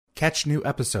Catch new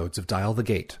episodes of Dial the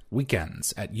Gate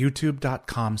weekends at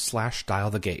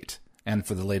youtube.com/dialthegate. And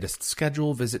for the latest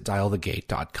schedule, visit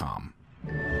dialthegate.com.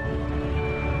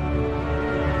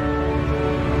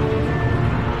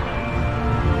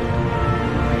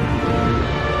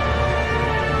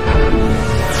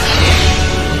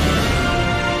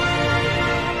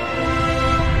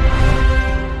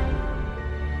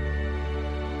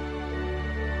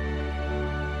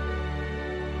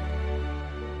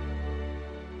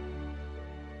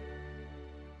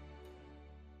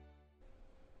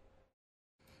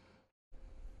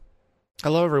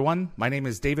 Hello, everyone. My name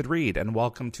is David Reed, and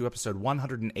welcome to episode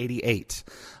 188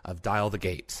 of Dial the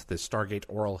Gate, the Stargate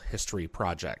Oral History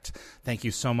Project. Thank you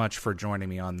so much for joining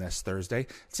me on this Thursday.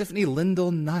 Tiffany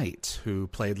Lyndall-Knight, who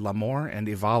played Moor and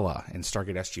Evalla in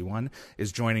Stargate SG-1,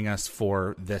 is joining us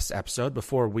for this episode.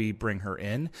 Before we bring her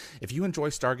in, if you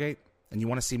enjoy Stargate and you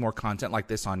want to see more content like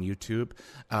this on YouTube,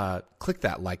 click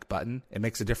that like button. It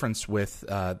makes a difference with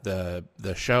the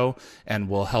show and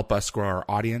will help us grow our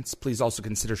audience. Please also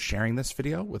consider sharing this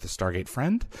video with a Stargate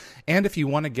friend. And if you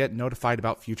want to get notified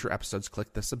about future episodes,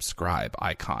 click the subscribe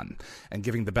icon. And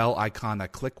giving the bell icon a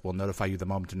click will notify you the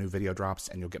moment a new video drops,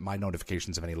 and you'll get my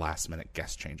notifications of any last-minute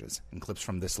guest changes. And clips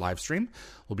from this live stream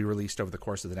will be released over the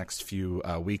course of the next few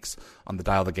weeks on the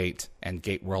Dial the Gate and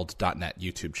GateWorld.net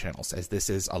YouTube channels. As this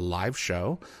is a live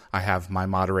show, I have my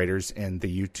moderators in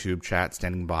the YouTube chat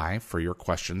standing by for your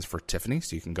questions for Tiffany,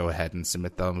 so you can go ahead and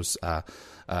submit those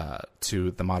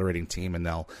to the moderating team, and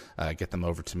they'll get them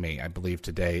over to me. I believe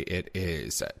today it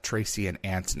is Tracy and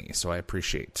Anthony, so I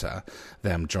appreciate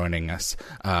them joining us.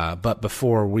 But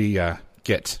before we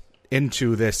get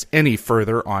into this any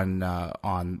further on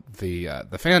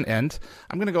the fan end,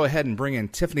 I'm going to go ahead and bring in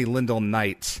Tiffany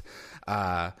Lyndall-Knight,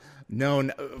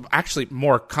 known actually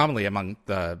more commonly among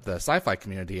the sci-fi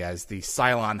community as the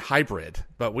Cylon hybrid,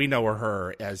 but we know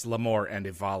her as Moor and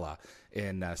Evalla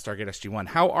in Stargate SG-1.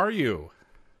 How are you?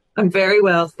 I'm very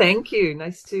well, thank you.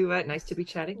 Nice to be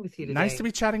chatting with you today. Nice to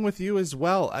be chatting with you as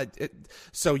well.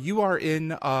 So you are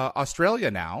in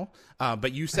Australia now,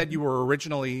 but you said you were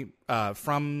originally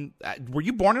from. Were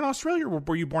you born in Australia, or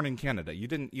were you born in Canada? You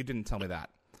didn't tell me that.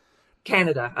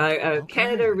 Canada. Okay.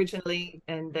 Canada originally,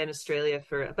 and then Australia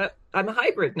but I'm a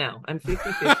hybrid now. I'm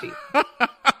 50-50.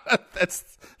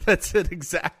 That's it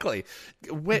exactly.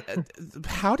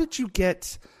 How did you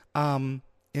get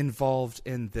involved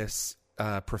in this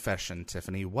profession,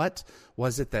 Tiffany? What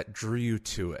was it that drew you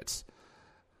to it?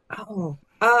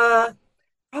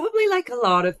 Probably like a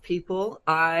lot of people,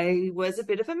 I was a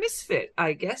bit of a misfit,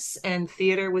 I guess, and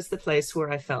theater was the place where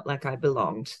I felt like I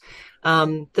belonged.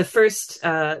 The first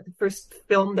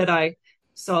film that I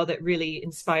saw that really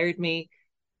inspired me,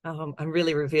 I'm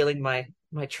really revealing my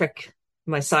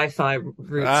sci-fi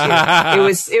roots here.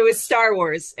 It was Star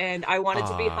Wars, and I wanted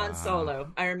to be Han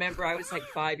Solo. I remember I was like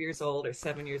 5 years old or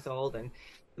 7 years old, and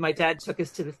my dad took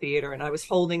us to the theater, and I was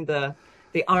holding the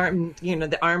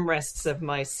armrests of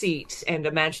my seat and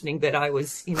imagining that I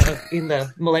was, in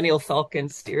the Millennial Falcon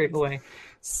steering away.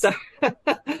 So,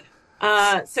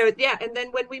 yeah. And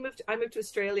then when I moved to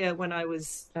Australia when I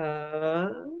was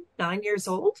 9 years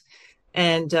old,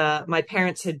 and my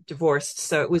parents had divorced.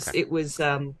 So it was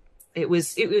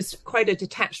quite a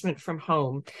detachment from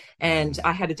home, and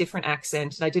I had a different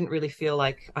accent, and I didn't really feel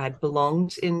like I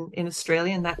belonged in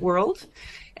Australia, in that world.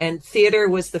 And theater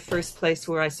was the first place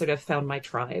where I sort of found my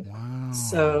tribe. Wow.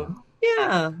 So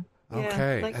yeah.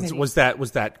 Okay. Was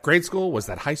that grade school? Was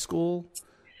that high school?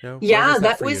 Yeah,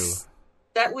 that was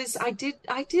I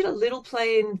did a little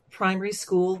play in primary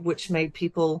school, which I made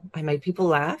people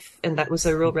laugh, and that was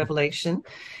a real revelation.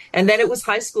 And then it was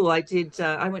high school. I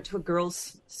went to a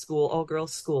girls' school, all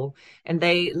girls school, and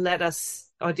they let us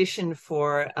audition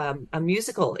for a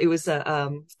musical. It was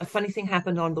a funny thing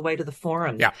happened on the way to the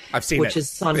Forum. Yeah, I've seen which it.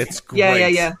 Is on, it's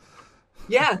great.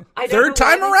 Yeah. Third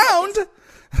time around.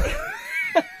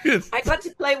 I got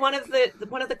to play one of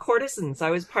the courtesans.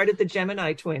 I was part of the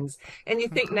Gemini twins. And you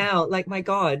think now, like, my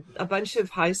God, a bunch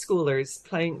of high schoolers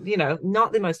playing,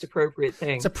 not the most appropriate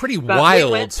thing. It's a pretty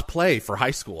wild play for high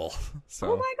school.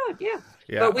 So. Oh my God, yeah.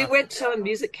 But we went to a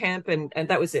music camp, and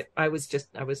that was it. I was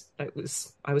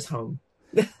home.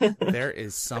 There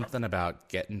is something about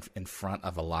getting in front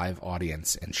of a live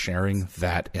audience and sharing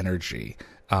that energy.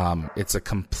 It's a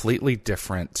completely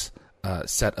different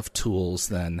set of tools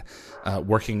than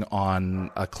working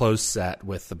on a closed set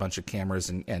with a bunch of cameras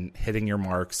and hitting your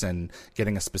marks and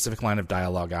getting a specific line of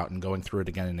dialogue out and going through it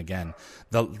again and again.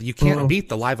 You can't beat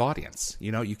the live audience.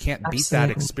 You can't beat that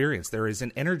experience. There is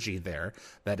an energy there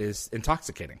that is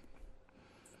intoxicating.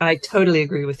 I totally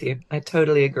agree with you. I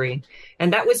totally agree.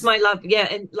 And that was my love. Yeah,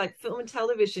 and like film and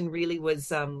television really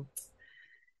was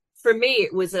for me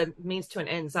it was a means to an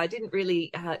end. So I didn't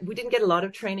really we didn't get a lot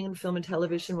of training in film and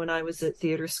television when I was at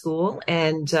theater school,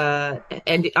 and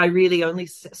I really only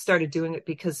started doing it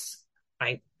because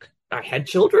I I had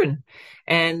children,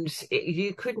 and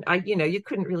you couldn't you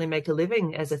couldn't really make a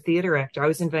living as a theater actor. I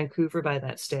was in Vancouver by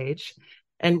that stage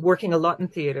and working a lot in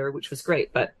theater, which was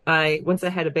great. But I once I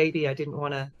had a baby, I didn't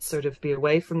want to sort of be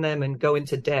away from them and go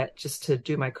into debt just to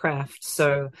do my craft.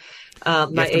 So You my have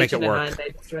to make it agent and I work.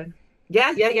 made this right.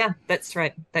 Yeah, yeah, yeah. That's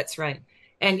right. That's right.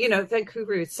 And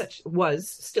Vancouver is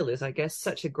still is, I guess,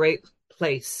 such a great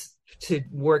place to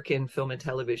work in film and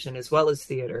television as well as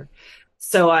theater.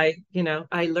 So I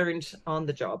learned on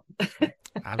the job.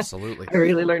 Absolutely. I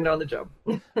really learned on the job.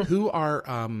 Who are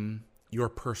your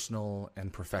personal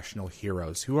and professional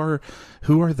heroes? Who are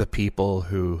the people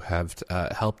who have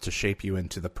helped to shape you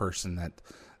into the person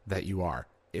that you are?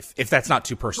 If that's not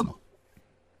too personal.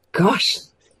 Gosh,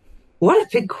 what a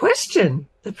big question.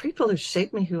 The people who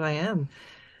shaped me who I am.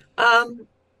 Um,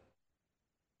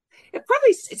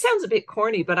 it sounds a bit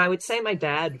corny, but I would say my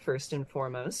dad first and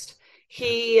foremost.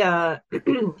 He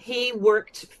he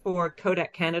worked for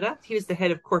Kodak Canada. He was the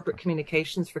head of corporate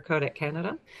communications for Kodak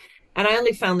Canada. And I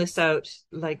only found this out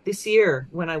like this year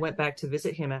when I went back to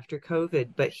visit him after COVID.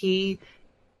 But he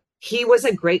was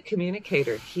a great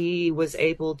communicator. He was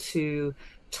able to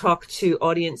talk to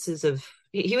audiences of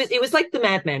he was it was like the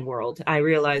Madman world, I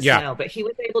realize Yeah. now, but he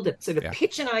was able to sort of Yeah.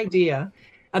 pitch an idea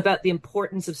about the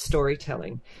importance of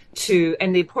storytelling to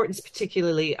and the importance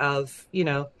particularly of,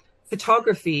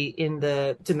 photography in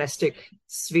the domestic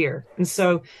sphere. And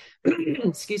so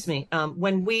excuse me,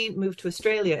 when we moved to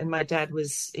Australia and my dad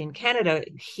was in Canada,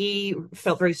 he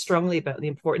felt very strongly about the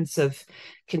importance of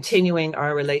continuing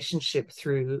our relationship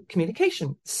through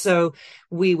communication. So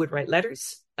we would write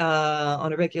letters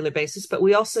on a regular basis, but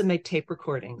we also made tape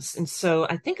recordings. And so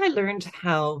I think I learned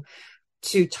how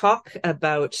to talk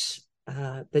about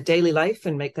the daily life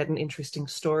and make that an interesting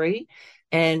story,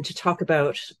 and to talk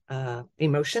about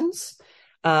emotions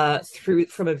through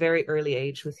from a very early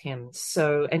age with him.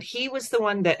 So, and he was the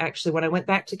one that actually, when I went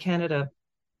back to Canada,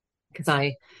 because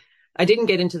I didn't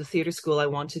get into the theater school I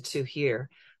wanted to here.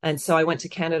 And so I went to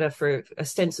Canada for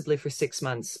ostensibly for 6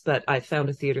 months, but I found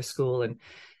a theater school and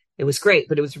it was great,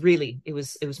 but it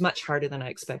was much harder than I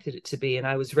expected it to be. And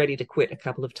I was ready to quit a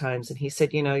couple of times. And he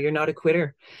said, you're not a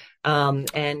quitter.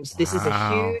 And this is a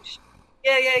Wow. huge,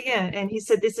 yeah, yeah, yeah. And he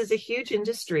said, this is a huge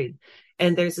industry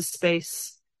and there's a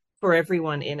space for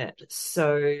everyone in it.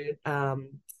 So,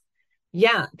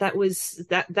 yeah, that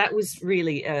was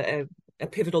really a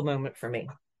pivotal moment for me.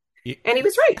 It, And he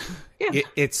was right. Yeah.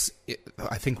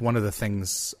 I think one of the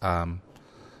things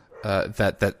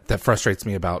that frustrates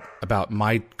me about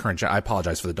my current I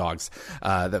apologize for the dogs.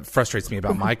 That frustrates me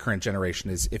about my current generation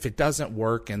is if it doesn't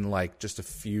work in like just a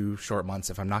few short months,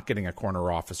 if I'm not getting a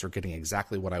corner office or getting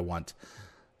exactly what I want,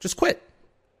 just quit.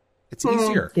 It's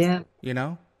easier,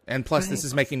 Yeah. And plus, this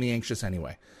is making me anxious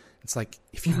anyway. It's like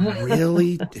if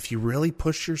you really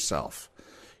push yourself,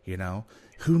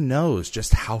 who knows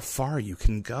just how far you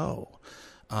can go.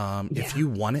 If you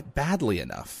want it badly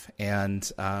enough, and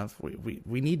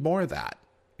we need more of that,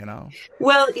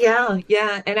 Well, yeah,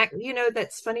 yeah. And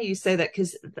that's funny you say that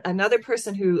because another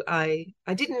person who I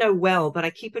didn't know well, but I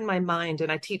keep in my mind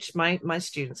and I teach my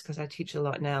students because I teach a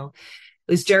lot now,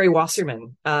 is Jerry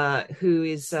Wasserman, who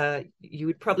is you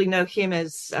would probably know him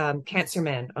as Cancer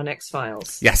Man on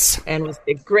X-Files. Yes, And was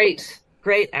a great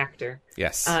actor.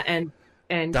 yes, And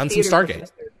done some theater Stargate.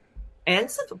 professor.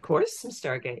 And some, of course, some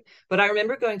Stargate. But I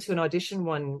remember going to an audition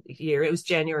one year. It was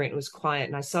January and it was quiet.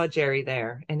 And I saw Jerry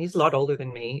there. And he's a lot older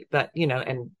than me, but,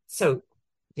 and so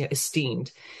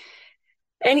esteemed.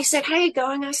 And he said, "How you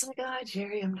going?" I was like, "Oh,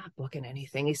 Jerry, I'm not booking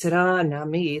anything." He said, "Oh, no,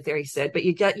 me either." He said, "But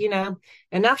you got,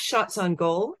 enough shots on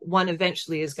goal. One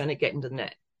eventually is going to get into the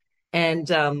net." And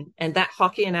that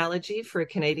hockey analogy for a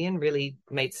Canadian really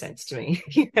made sense to me.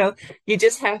 You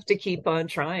just have to keep on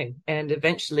trying. And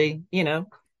eventually,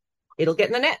 it'll get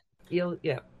in the net.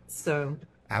 Yeah. So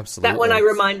that one I Absolutely.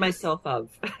 remind myself of.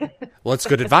 Well, it's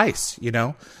good advice.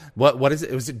 What is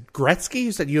it? Was it Gretzky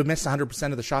who said you miss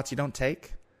 100% of the shots you don't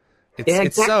take? Yeah,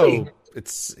 exactly.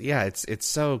 It's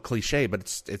so cliche,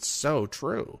 but it's so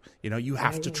true. You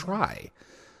have to try.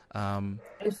 And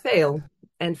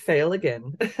fail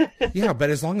again. Yeah, but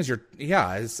as long as you're,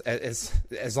 as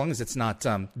long as it's not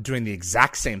doing the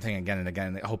exact same thing again and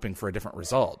again, hoping for a different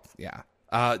result. Yeah.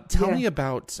 Tell me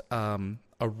about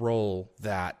a role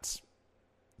that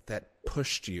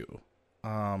pushed you,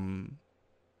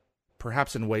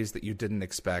 perhaps in ways that you didn't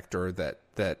expect, or that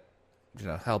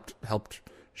helped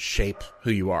shape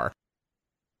who you are?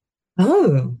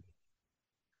 Oh,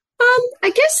 I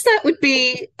guess that would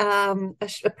be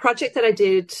a project that I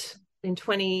did in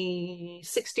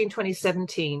 2016,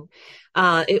 2017.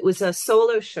 It was a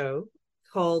solo show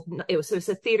it was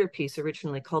a theater piece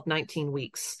originally called 19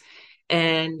 Weeks.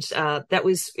 And it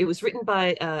was written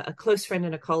by a close friend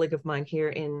and a colleague of mine here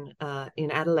in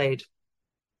Adelaide,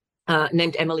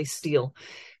 named Emily Steele.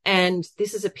 And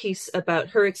this is a piece about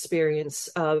her experience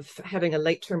of having a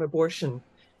late-term abortion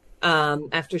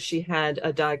after she had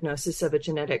a diagnosis of a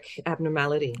genetic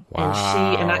abnormality. And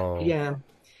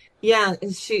Wow.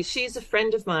 and she's a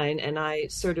friend of mine, and I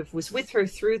sort of was with her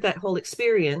through that whole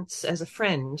experience as a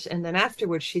friend. And then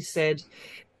afterwards, she said,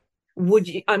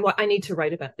 I need to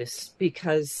write about this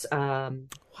because I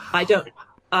Wow. don't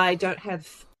I don't have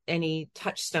any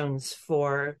touchstones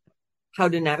for how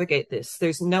to navigate this.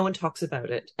 There's no one talks about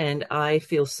it, and I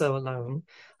feel so alone.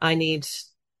 I need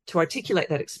to articulate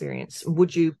that experience.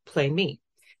 Would you play me?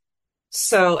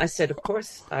 So I said, of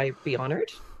course, I'd be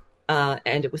honored.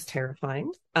 And it was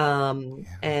terrifying. Yeah.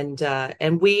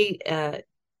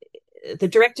 The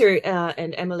director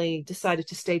and Emily decided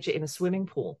to stage it in a swimming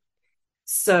pool.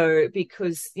 So,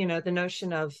 because the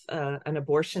notion of an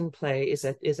abortion play is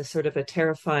a sort of a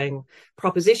terrifying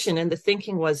proposition, and the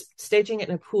thinking was staging it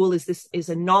in a pool is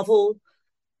a novel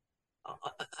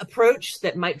approach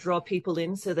that might draw people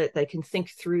in so that they can think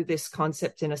through this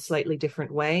concept in a slightly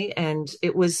different way. And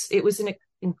it was an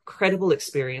incredible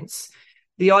experience.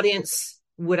 The audience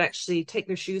would actually take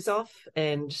their shoes off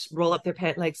and roll up their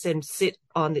pant legs and sit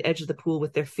on the edge of the pool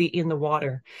with their feet in the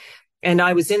water. And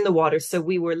I was in the water, so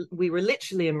we were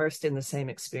literally immersed in the same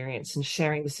experience and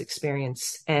sharing this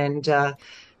experience. And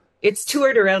it's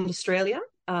toured around Australia.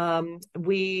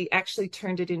 We actually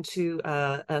turned it into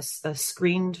a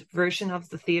screened version of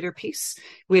the theatre piece.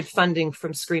 We had funding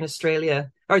from Screen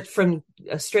Australia, or from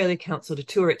Australia Council, to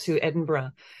tour it to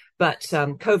Edinburgh, but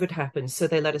COVID happened, so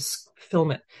they let us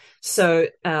film it. So,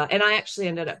 and I actually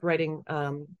ended up writing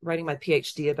my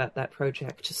PhD about that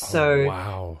project. Oh, So,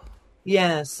 wow.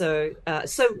 yeah, so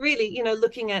really,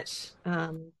 looking at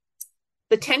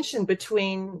the tension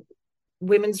between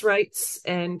women's rights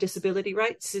and disability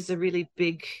rights is a really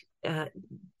big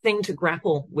thing to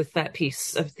grapple with that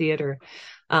piece of theater,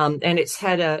 and it's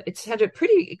had a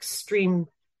pretty extreme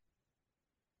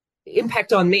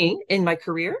impact on me in my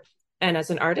career and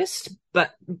as an artist.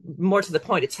 But more to the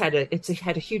point, it's had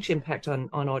a huge impact on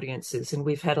audiences, and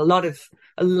we've had a lot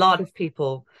of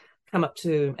people come up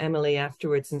to Emily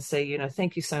afterwards and say,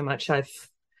 thank you so much. I've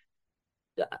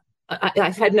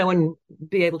had no one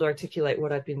be able to articulate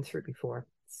what I've been through before.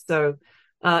 So,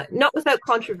 not without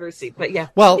controversy, but yeah.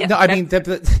 Well, Yeah. no, I mean,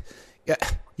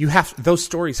 those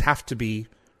stories have to be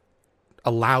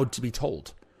allowed to be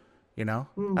told. I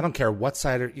don't care what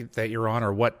side that you're on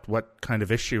or what kind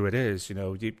of issue it is.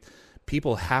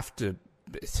 People have to.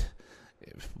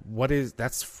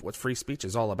 That's what free speech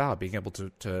is all about: being able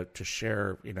to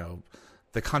share,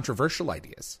 the controversial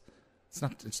ideas. It's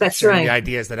not That's sharing right. the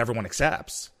ideas that everyone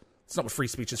accepts. It's not what free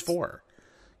speech is for.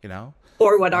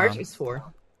 Or what art is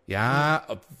for. Yeah,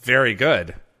 very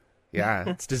good. Yeah,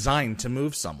 it's designed to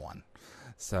move someone.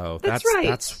 So That's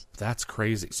right. that's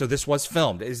crazy. So this was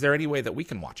filmed. Is there any way that we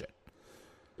can watch it?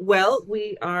 Well,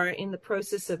 we are in the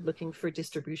process of looking for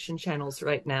distribution channels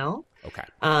right now. Okay.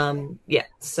 Yeah.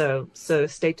 So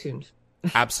stay tuned.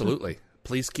 Absolutely.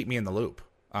 Please keep me in the loop.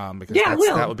 Because Yeah, I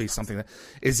will. that would be something that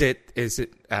is it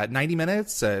 90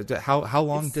 minutes? How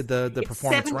long did the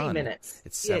performance 70 run? minutes.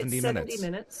 It's Yeah, 70 it's minutes.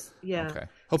 70 minutes. Yeah. Okay.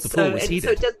 Hope the pool was heated.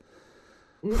 So it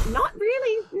does, not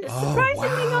really.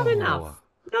 Surprisingly, not wow. enough.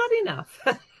 Not enough.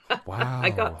 Wow.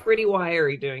 I got pretty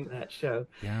wiry doing that show.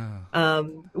 Yeah.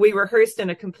 We rehearsed in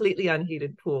a completely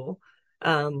unheated pool.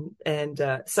 And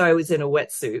so I was in a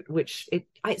wetsuit, which it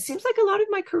seems like a lot of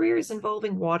my career is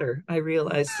involving water. I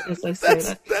realize as I say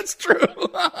that. That's true.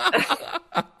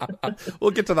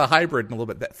 We'll get to the hybrid in a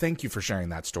little bit. Thank you for sharing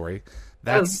that story.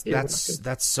 That's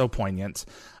so poignant.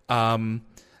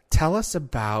 Tell us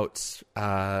about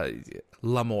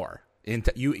Moor.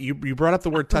 You brought up the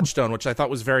word touchstone, which I thought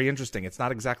was very interesting. It's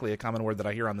not exactly a common word that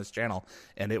I hear on this channel,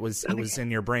 and it was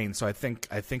in your brain. So I think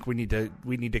we need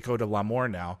to go to Moor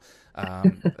now.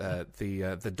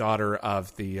 The daughter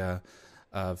of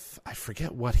I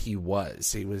forget what he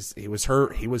was. He was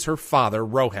her father,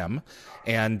 Rohem,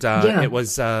 and it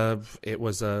was a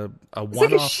one-off.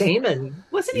 Like a shaman,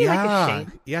 wasn't he? Like a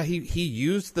shaman? Yeah. He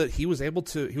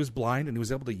was blind and he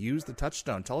was able to use the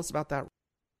touchstone. Tell us about that.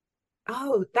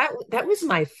 Oh, that was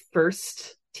my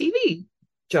first TV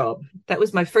job. That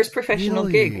was my first professional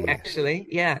Really? gig, actually.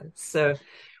 Yeah. So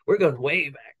we're going way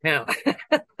back now.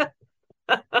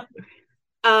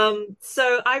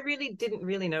 So I really didn't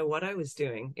really know what I was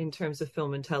doing in terms of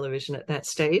film and television at that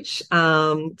stage.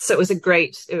 So it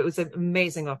was an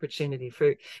amazing opportunity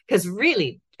because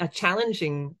really a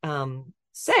challenging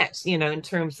set, in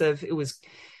terms of I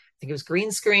think it was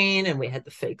green screen, and we had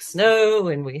the fake snow,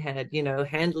 and we had,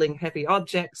 handling heavy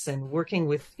objects and working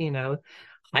with,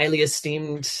 highly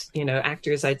esteemed,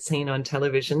 actors I'd seen on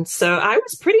television. So I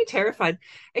was pretty terrified.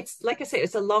 It's like I say,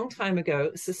 it's a long time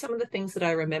ago. So some of the things that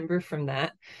I remember from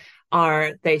that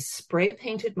are they spray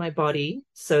painted my body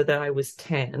so that I was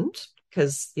tanned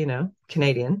because,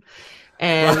 Canadian.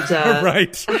 And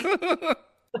Right.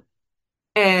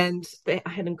 I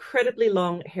had incredibly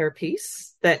long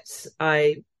hairpiece that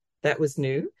was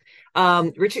new.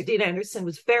 Richard Dean Anderson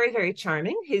was very, very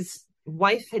charming. His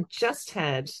wife had just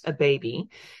had a baby,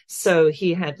 so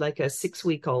he had like a 6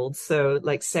 week old. So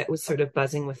like set was sort of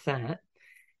buzzing with that.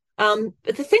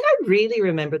 But the thing I really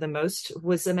remember the most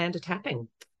was Amanda Tapping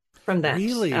from that.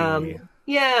 Really?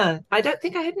 Yeah, I don't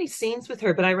think I had any scenes with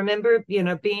her, but I remember,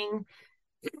 being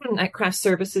at craft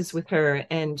services with her,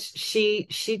 and she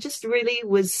just really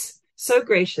was so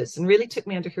gracious and really took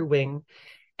me under her wing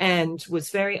and was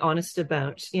very honest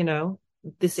about,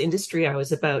 this industry I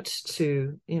was about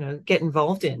to, get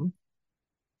involved in.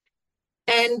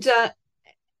 And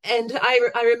I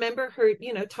remember her,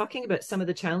 talking about some of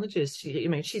the challenges.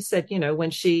 She said,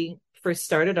 when she first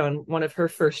started on one of her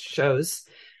first shows,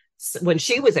 when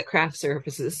she was at craft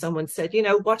services, someone said,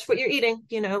 watch what you're eating.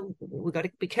 We got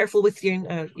to be careful with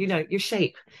your, your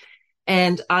shape.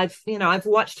 And I've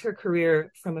watched her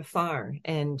career from afar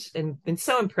and been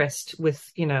so impressed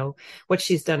with, what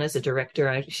she's done as a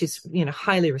director. She's,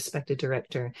 highly respected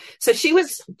director. So she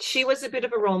was a bit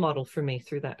of a role model for me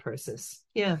through that process.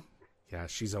 Yeah. Yeah,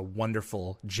 she's a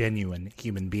wonderful, genuine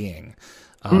human being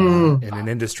in an Mm.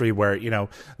 industry where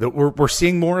we're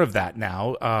seeing more of that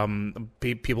now.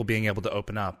 People being able to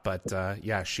open up, but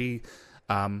yeah, she.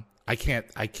 I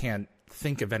can't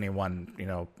think of anyone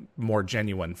more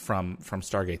genuine from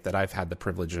Stargate that I've had the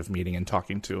privilege of meeting and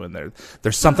talking to, and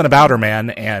there's something about her,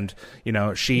 man, and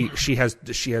she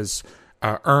has.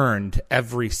 Earned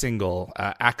every single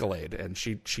accolade, and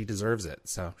she deserves it.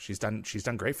 So she's done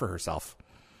great for herself.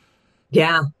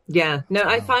 Yeah, yeah. No,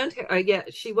 I Oh. found her, yeah,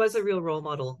 she was a real role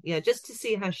model. Yeah, just to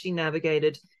see how she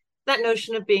navigated that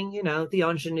notion of being, the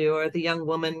ingenue or the young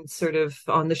woman sort of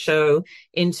on the show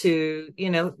into,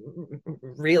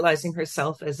 realizing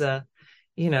herself as a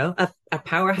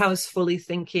powerhouse, fully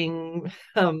thinking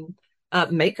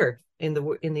maker in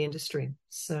the industry.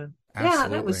 So yeah,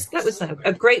 Absolutely. that was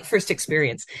a great first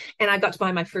experience. And I got to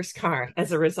buy my first car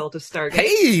as a result of Stargate.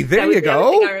 Hey, there That was you the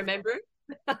other thing I go. remember.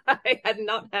 I had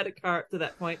not had a car up to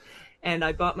that point, and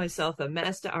I bought myself a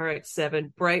Mazda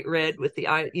RX-7, bright red with the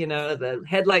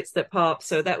headlights that pop.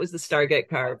 So that was the Stargate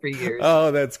car for years.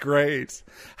 Oh, that's great.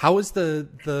 How was the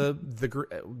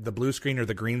blue screen or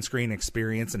the green screen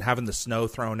experience, and having the snow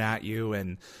thrown at you?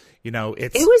 And It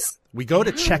it's was, we go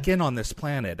to check in on this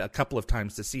planet a couple of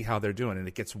times to see how they're doing, and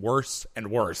it gets worse and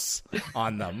worse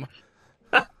on them.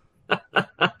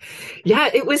 yeah,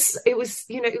 it was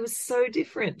so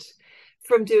different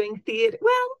from doing theater.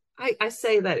 Well, I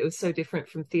say that it was so different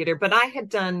from theater, but I had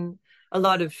done a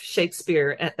lot of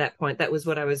Shakespeare at that point. That was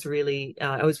what I was really,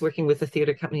 I was working with a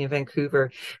theater company in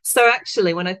Vancouver. So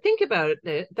actually, when I think about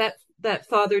it, that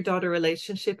father-daughter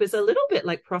relationship is a little bit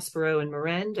like Prospero and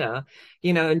Miranda,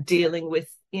 and dealing with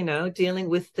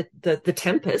the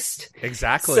tempest.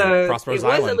 Exactly, So Prospero's it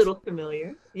was a Island. little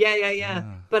familiar. Yeah, yeah, yeah.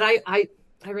 Yeah. But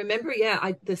I remember,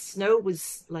 yeah, the snow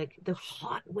was like the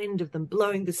hot wind of them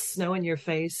blowing the snow in your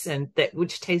face, and that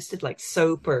which tasted like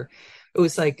soap, or it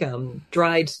was like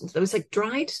dried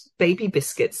baby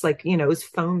biscuits, like, it was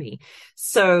foamy.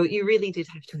 So you really did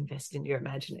have to invest in your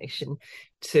imagination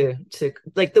to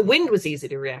like, the wind was easy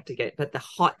to react against, but the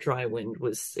hot, dry wind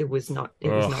it was not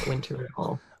Ugh. winter at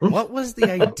all. What was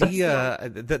the idea?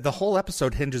 The whole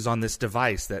episode hinges on this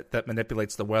device that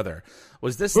manipulates the weather.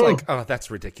 Was this like, oh,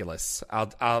 that's ridiculous?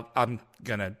 I'm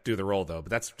gonna do the roll though, but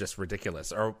that's just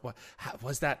ridiculous. Or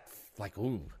was that like,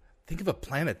 ooh, think of a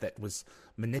planet that was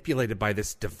manipulated by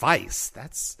this device?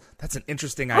 That's an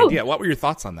interesting Oh, idea. What were your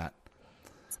thoughts on that?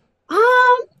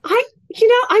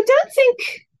 I don't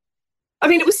think. I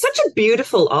mean, it was such a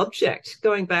beautiful object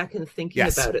going back and thinking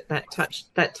Yes. about it,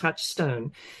 that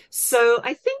touchstone. So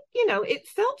I think, it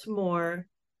felt more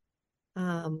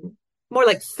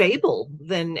like fable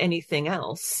than anything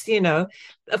else.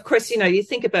 Of course, you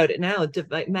think about it now,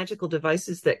 magical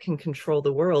devices that can control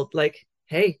the world, like,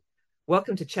 hey,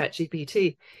 welcome to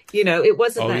ChatGPT. It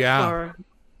wasn't Oh that yeah. far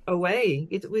away.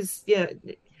 It was, yeah,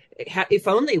 if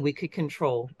only we could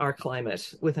control our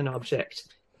climate with an object.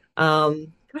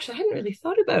 Gosh, I hadn't really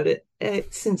thought about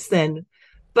it since then.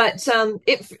 But I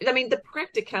mean, the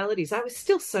practicalities. I was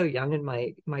still so young in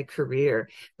my career.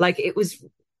 Like it was,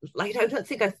 like I don't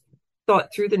think I thought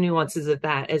through the nuances of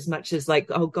that as much as like,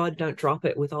 oh God, don't drop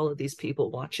it with all of these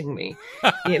people watching me.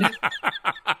 You know?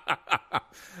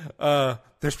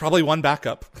 There's probably one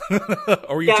backup.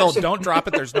 Or were you Yeah, told, sure. don't drop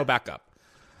it, there's no backup?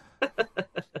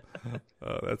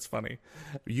 Oh, that's funny.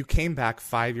 You came back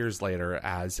 5 years later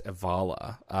as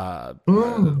Evalla,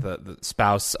 Mm, the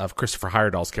spouse of Christopher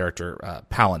Heyerdahl's character,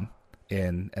 Palin,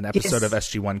 in an episode of yes.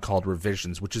 SG-1 called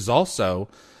Revisions, which is also,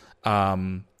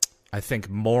 I think,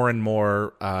 more and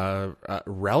more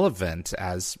relevant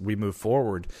as we move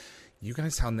forward. You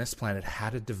guys on this planet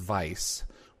had a device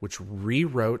which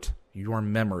rewrote your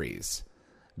memories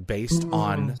based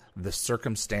on Mm, the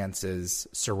circumstances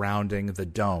surrounding the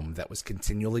dome that was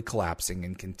continually collapsing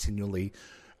and continually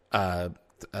uh,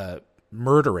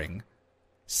 murdering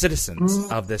citizens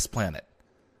mm, of this planet.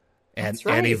 that's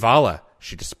And right. Evalla,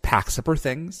 she just packs up her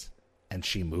things and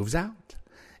she moves out.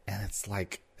 And it's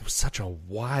like, it was such a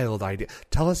wild idea.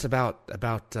 Tell us about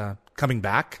coming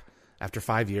back after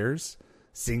 5 years,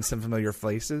 seeing some familiar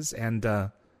faces, and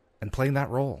playing that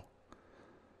role.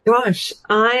 Gosh,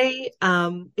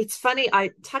 it's funny,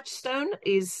 I Touchstone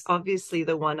is obviously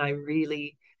the one I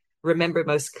really remember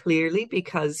most clearly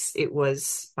because it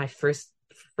was my first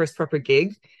proper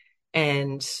gig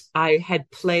and I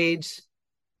had played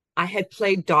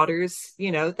daughters,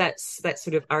 that's that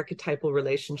sort of archetypal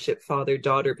relationship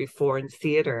father-daughter before in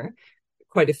theater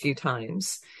quite a few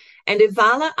times. And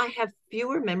Ivala, I have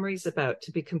fewer memories about,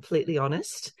 to be completely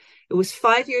honest. It was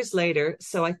 5 years later,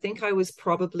 so I think I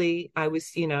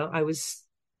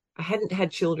hadn't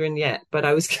had children yet, but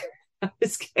I was I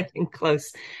was getting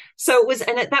close. So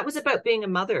that was about being a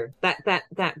mother.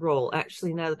 That role,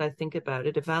 actually, now that I think about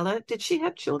it, Ivala, did she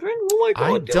have children? Oh my I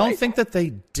God, do don't I think that they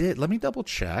did. Let me double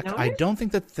check. know? I don't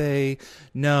think that they.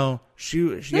 No,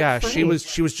 That's yeah, funny.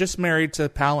 she was just married to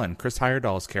Palin, Chris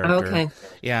Heyerdahl's character. Okay,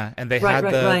 Yeah, and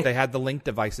right. they had the link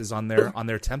devices on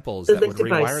their temples The that link would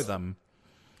rewire device. them.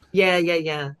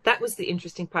 Yeah. That was the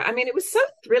interesting part. I mean, it was so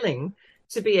thrilling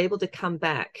to be able to come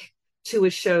back to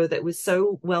a show that was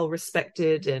so well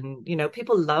respected, and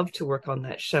people love to work on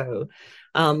that show.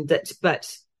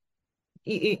 But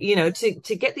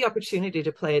to get the opportunity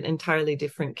to play an entirely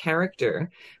different character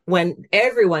when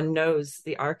everyone knows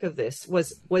the arc of this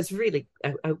was really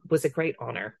was a great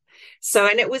honor. So,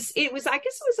 and it was I guess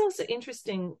it was also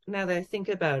interesting now that I think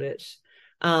about it.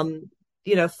 Um,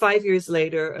 5 years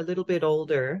later, a little bit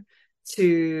older,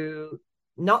 to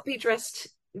not be dressed,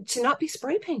 to not be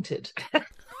spray painted,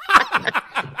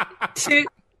 to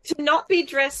not be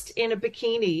dressed in a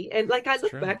bikini. And like I It's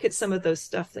look true. back at some of those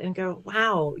stuff and go,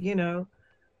 wow,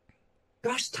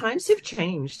 gosh, times have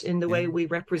changed in the way Yeah. we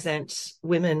represent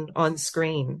women on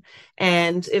screen.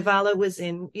 And Ivala was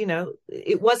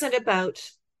it wasn't about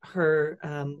her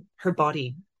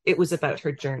body. It was about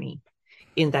her journey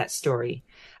in that story.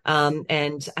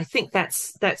 And I think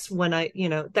that's when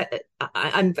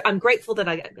I'm grateful that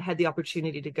I had the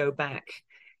opportunity to go back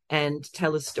and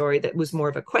tell a story that was more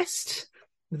of a quest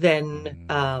than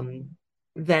Mm. um,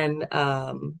 than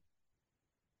a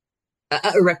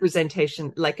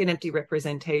representation, like an empty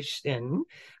representation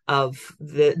of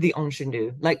the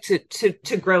ingenue. Like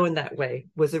to grow in that way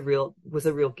was a real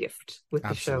gift with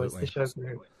the show as the Absolutely. show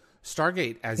grew.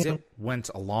 Stargate, as Yeah. it went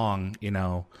along,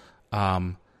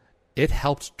 um, it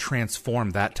helped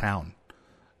transform that town.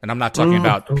 And I'm not talking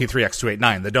about Mm,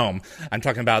 P3X289, the dome. I'm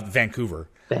talking about Vancouver.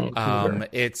 Vancouver.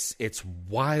 It's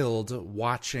wild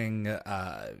watching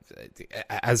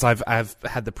as I've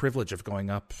had the privilege of going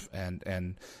up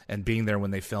and being there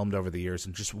when they filmed over the years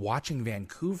and just watching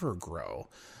Vancouver grow,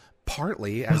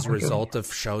 partly Oh as a my God. result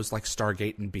of shows like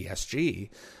Stargate and BSG.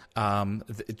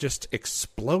 It just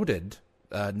exploded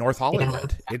North Yeah.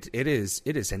 Hollywood. It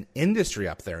is an industry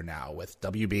up there now with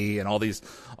WB and all these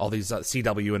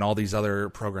CW and all these other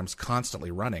programs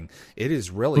constantly running. Mm, It is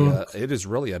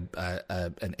really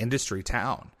an industry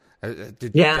town.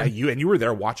 Did yeah. you were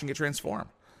there watching it transform?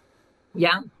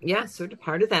 Yeah, sort of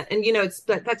part of that. And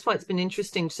that's why it's been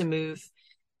interesting to move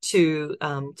to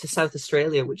South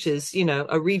Australia, which is,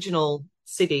 a regional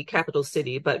city, capital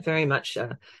city, but very much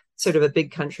sort of a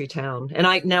big country town. And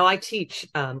I teach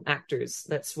actors.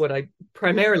 That's what I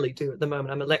primarily do at the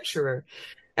moment. I'm a lecturer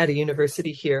at a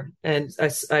university here, and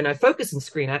I focus in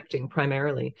screen acting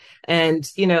primarily. And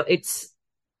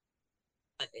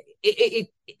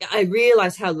I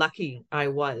realized how lucky I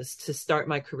was to start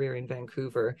my career in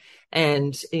Vancouver,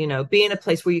 and be in a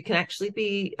place where you can actually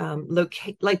be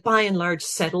locate, like by and large,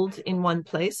 settled in one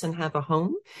place and have a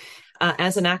home.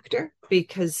 as an actor,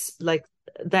 because like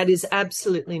that is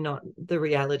absolutely not the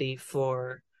reality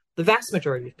for the vast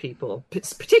majority of people,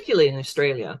 particularly in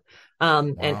Australia,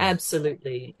 and Wow.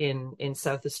 absolutely in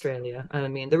South Australia. I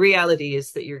mean, the reality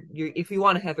is that you're if you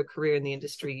want to have a career in the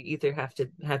industry, you either have to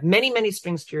have many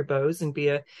strings to your bows and be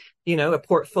a, a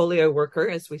portfolio worker,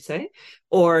 as we say,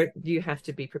 or you have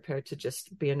to be prepared to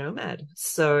just be a nomad.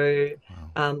 So,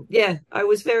 Wow. yeah, I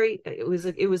was very. It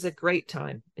was a great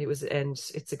time. And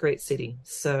it's a great city.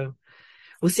 So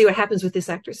we'll see what happens with this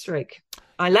actor strike.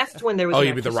 I left when there was Oh, an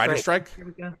you mean the actor writer strike. strike? Here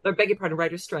we go. Or beg your pardon,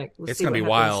 writer strike. We'll It's see going to what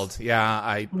be happens.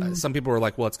 wild. Yeah, some people were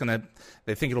like, well,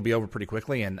 they think it'll be over pretty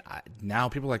quickly, and now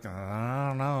people are like, I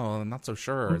don't know, I'm not so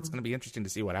sure. It's going to be interesting to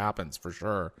see what happens for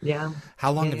sure. Yeah.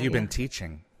 How long Yeah, have yeah, you been yeah.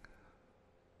 teaching?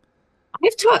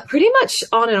 I've taught pretty much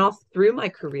on and off through my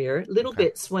career, little Okay.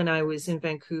 bits when I was in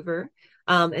Vancouver.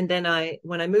 And then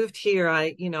when I moved here,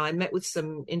 I met with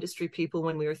some industry people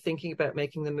when we were thinking about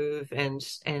making the move, and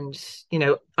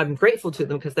I'm grateful to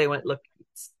them because they went, look,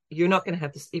 you're not going to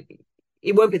have this.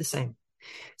 It won't be the same.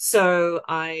 So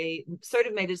I sort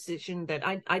of made a decision that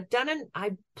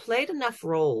I played enough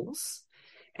roles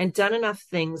and done enough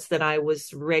things that I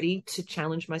was ready to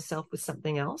challenge myself with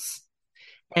something else.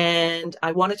 And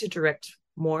I wanted to direct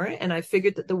more. And I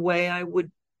figured that the way I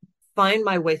would find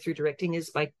my way through directing is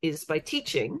by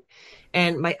teaching.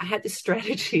 And I had this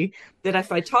strategy that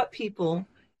if I taught people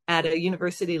at a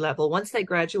university level, once they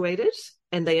graduated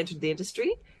and they entered the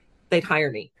industry, they'd hire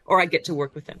me or I'd get to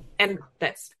work with them. And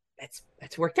that's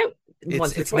worked out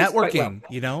once or It's twice quite well. networking,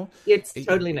 you know. It's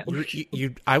totally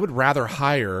networking. I would rather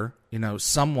hire,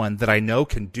 someone that I know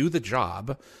can do the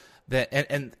job, that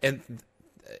and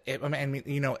I mean,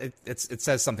 it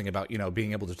says something about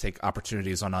being able to take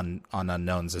opportunities on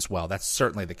unknowns as well. That's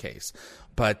certainly the case,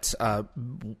 but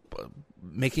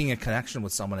making a connection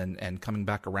with someone and coming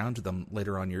back around to them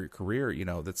later on in your career,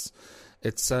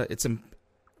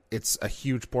 it's a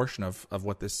huge portion of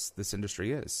what this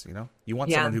industry is. You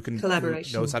want someone who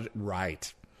collaboration. who knows how to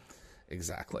right,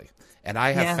 exactly. And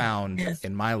I have found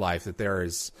in my life that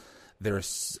there's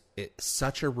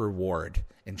such a reward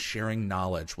in sharing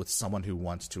knowledge with someone who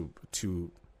wants to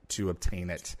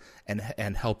obtain it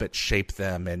and help it shape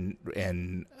them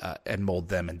and mold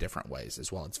them in different ways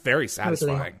as well. It's very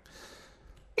satisfying.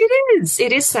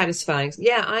 It is satisfying.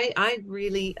 Yeah, I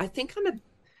think I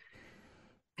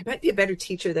might be a better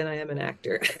teacher than I am an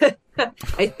actor.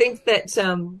 I think that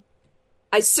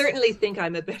I certainly think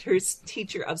I'm a better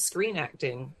teacher of screen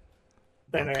acting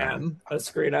than I am a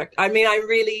screen actor. I mean,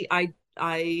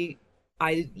 I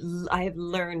have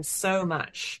learned so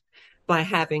much by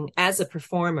as a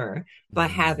performer, by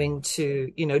having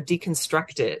to,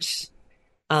 deconstruct it,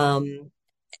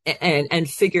 and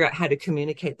figure out how to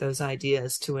communicate those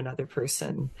ideas to another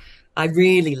person. I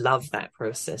really love that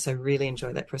process. I really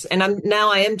enjoy that process. And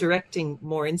I am directing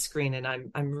more in screen, and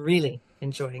I'm really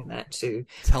enjoying that too.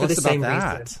 Tell for us the about same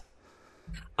that. reason.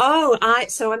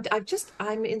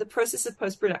 I'm in the process of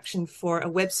post-production for a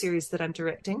web series that I'm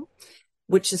directing,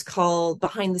 which is called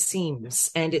Behind the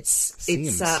Seams, and it's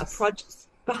a project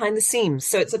behind the seams.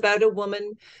 So it's about a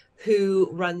woman who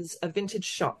runs a vintage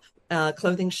shop,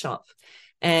 clothing shop,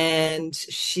 and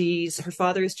her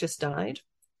father has just died,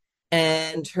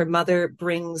 and her mother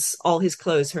brings all his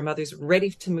clothes. Her mother's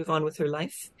ready to move on with her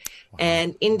life,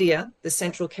 and India, the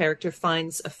central character,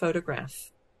 finds a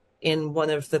photograph in one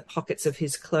of the pockets of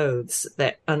his clothes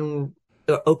that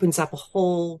opens up a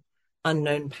whole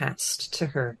unknown past to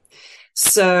her.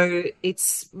 So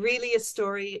it's really a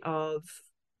story of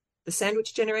the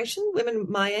sandwich generation, women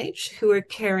my age, who are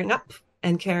caring up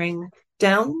and caring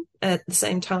down at the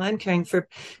same time, caring for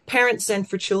parents and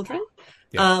for children.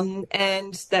 Yeah.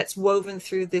 And that's woven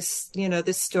through this,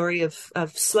 this story of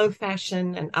slow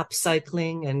fashion and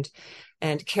upcycling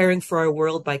and caring for our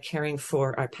world by caring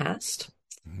for our past.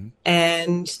 Mm-hmm.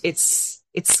 And it's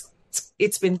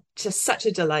been just such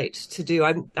a delight to do.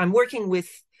 I'm working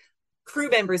with crew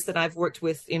members that I've worked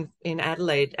with in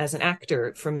Adelaide as an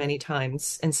actor for many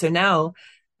times. And so now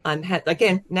I'm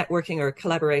again, networking or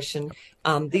collaboration.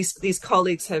 These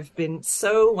colleagues have been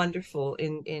so wonderful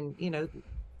in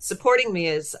supporting me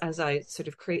as I sort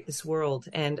of create this world.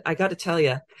 And I got to tell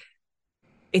you,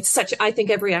 I think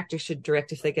every actor should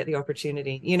direct if they get the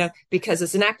opportunity, because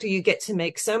as an actor, you get to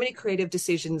make so many creative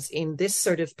decisions in this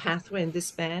sort of pathway in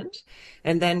this band.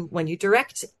 And then when you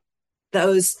direct,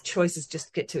 those choices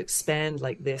just get to expand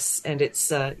like this. And it's,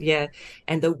 and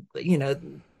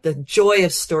the joy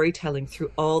of storytelling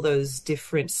through all those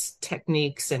different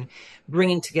techniques and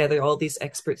bringing together all these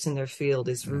experts in their field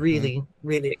is really,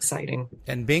 really exciting.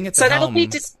 And being at the helm. That'll be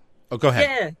go ahead.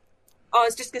 Yeah. I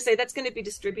was just going to say that's going to be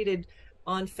distributed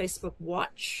on Facebook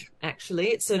Watch. Actually,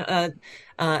 it's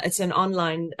an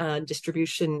online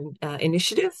distribution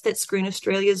initiative that Screen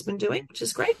Australia has been doing, which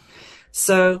is great.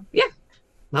 So yeah,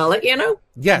 I'll let you know.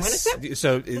 Yes.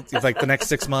 So it's like the next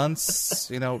 6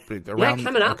 months, around. Yeah,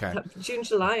 coming up. Okay. June,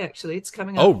 July, actually. It's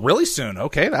coming up. Oh, really soon.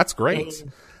 Okay, that's great.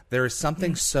 There is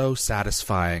something so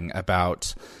satisfying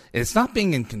about it's not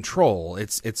being in control.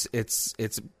 It's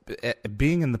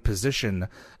being in the position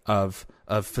of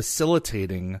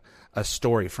facilitating a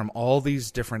story from all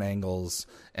these different angles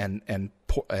and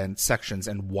sections,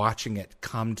 and watching it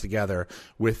come together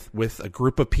with a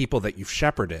group of people that you've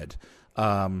shepherded.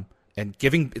 And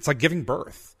it's like giving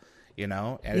birth,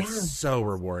 and it's so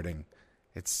rewarding.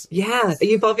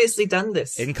 You've obviously done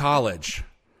this in college.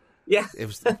 Yeah, it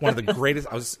was one of the greatest.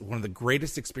 I was one of the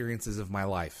greatest experiences of my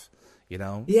life.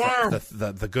 Yeah,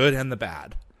 the good and the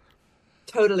bad.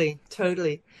 Totally.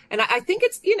 And I think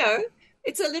it's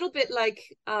it's a little bit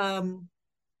like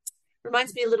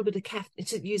reminds me a little bit of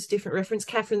to use a different reference,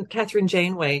 Catherine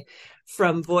Janeway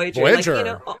from Voyager.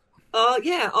 Voyager. Like,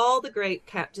 all the great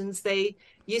captains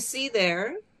you see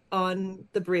there on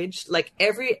the bridge, like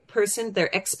every person,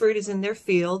 their expert is in their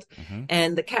field,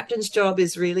 and the captain's job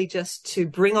is really just to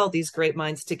bring all these great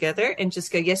minds together and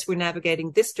just go, yes, we're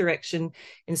navigating this direction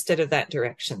instead of that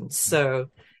direction. So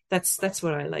that's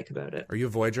what I like about it. Are you a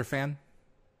Voyager fan?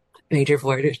 Major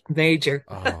Voyager.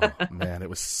 Oh man, it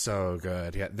was so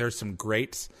good. Yeah, there's some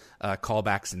great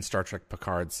callbacks in Star Trek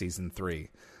Picard season 3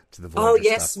 to the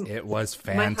Voyager stuff. It was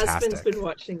fantastic. My husband's been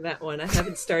watching that one. I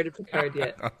haven't started Picard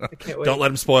yet. I can't wait. Don't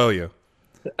let him spoil you.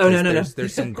 Oh, no.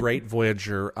 There's some great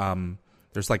Voyager.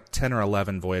 There's like 10 or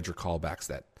 11 Voyager callbacks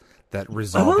that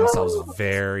resolve themselves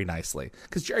very nicely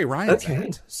because Jerry Ryan's in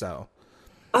it. So.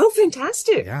 Oh,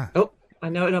 fantastic! Yeah. Oh, I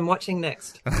know what I'm watching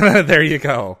next. There you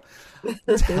go.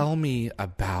 Tell me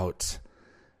about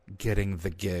getting the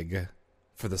gig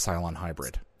for the Cylon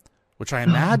hybrid, which I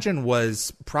imagine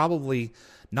was probably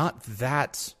not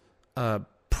that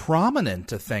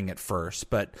prominent a thing at first,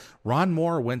 but Ron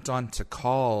Moore went on to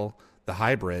call the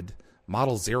hybrid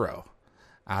Model 0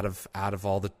 out of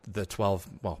all the 12,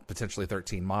 well, potentially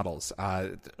 13 models.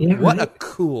 What a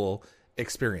cool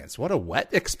experience. What a wet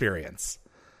experience.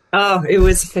 Oh, it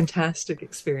was a fantastic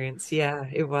experience. Yeah,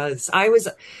 it was. I was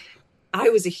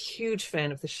a huge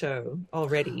fan of the show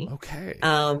already. Okay.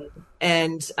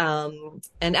 And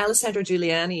Alessandro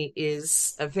Giuliani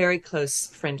is a very close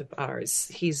friend of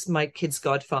ours. He's my kid's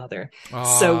godfather.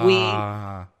 So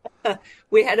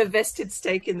we had a vested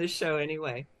stake in the show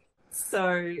anyway.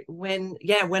 So when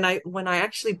I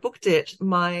actually booked it,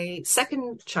 my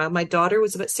second child, my daughter,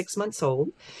 was about 6 months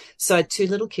old. So I had 2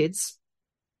 little kids.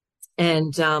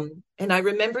 And I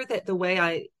remember that the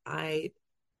way I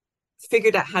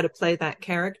figured out how to play that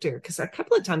character, because a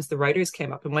couple of times the writers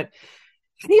came up and went,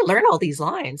 how do you learn all these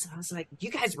lines? I was like,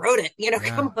 you guys wrote it,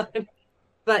 come on.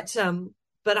 But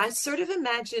I sort of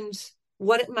imagined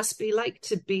what it must be like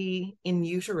to be in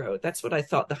utero. That's what I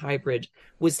thought the hybrid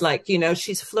was like.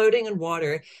 She's floating in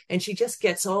water and she just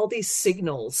gets all these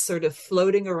signals sort of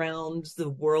floating around the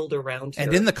world around her.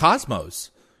 And in the cosmos,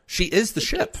 she is the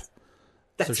ship.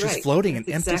 That's so she's floating in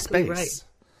empty space. Right.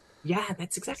 Yeah,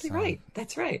 that's exactly right.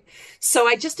 That's right. So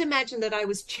I just imagined that I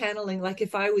was channeling, like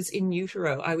if I was in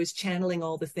utero, I was channeling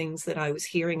all the things that I was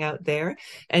hearing out there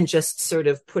and just sort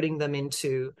of putting them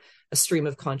into a stream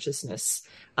of consciousness.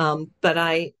 But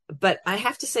I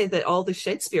have to say that all the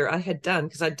Shakespeare I had done,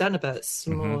 because I'd done about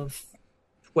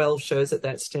 12 shows at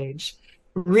that stage,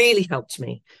 really helped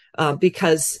me.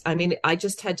 Because I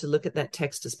just had to look at that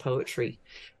text as poetry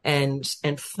and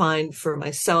find for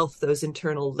myself those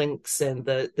internal links and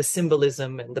the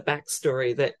symbolism and the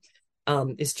backstory that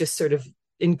is just sort of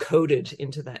encoded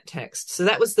into that text. So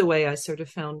that was the way I sort of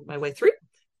found my way through.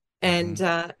 And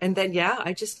then,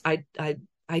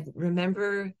 I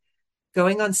remember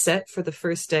going on set for the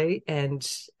first day and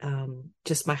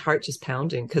just my heart just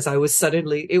pounding because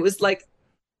it was like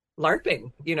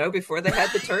LARPing, before they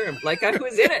had the term, like I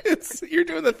was in it. You're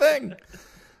doing the thing.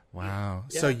 Wow.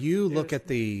 Yeah, so you look at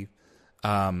the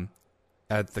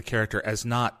character as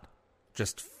not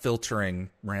just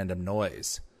filtering random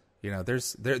noise.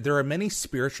 There are many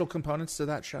spiritual components to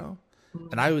that show.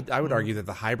 And I would argue that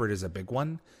the hybrid is a big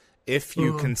one if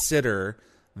you consider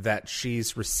that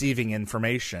she's receiving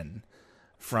information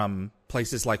from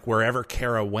places like wherever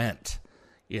Kara went,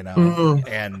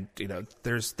 and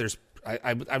there's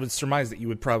I would surmise that you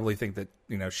would probably think that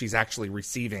she's actually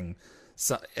receiving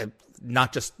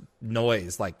not just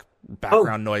noise like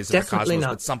background noise in the cosmos,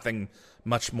 but something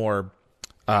much more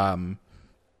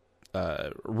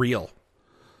real.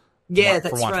 Yeah,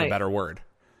 for want of a better word.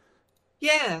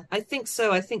 Yeah, I think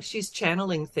so. I think she's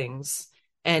channeling things,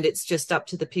 and it's just up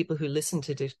to the people who listen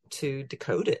to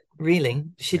decode it, really.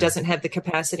 She Yeah. doesn't have the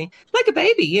capacity, like a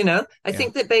baby, you know. I Yeah.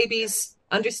 think that babies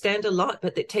understand a lot,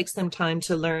 but it takes them time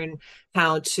to learn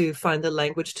how to find the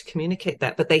language to communicate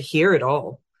that. But they hear it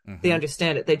all. They Hmm.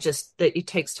 understand it. They just that it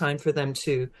takes time for them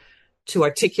to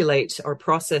articulate or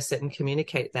process it and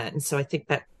communicate that. And so I think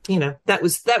that, that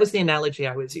was the analogy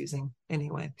I was using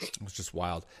anyway. It was just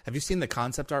wild. Have you seen the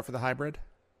concept art for the hybrid?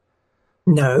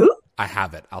 No? I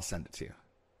have it. I'll send it to you.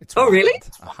 It's Oh, wild. really?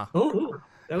 Uh-huh. Oh,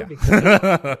 that would Yeah. be cool.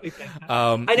 That would be fantastic.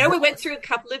 um, I know we went through a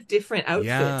couple of different outfits.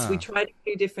 Yeah. We tried a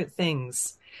few different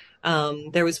things.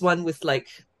 There was one with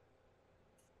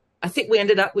I think we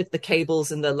ended up with the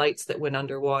cables and the lights that went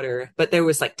underwater, but there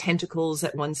was like tentacles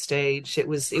at one stage. It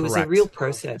was a real Correct.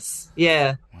 process.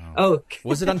 Yeah. Wow. Oh,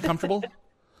 Was it uncomfortable?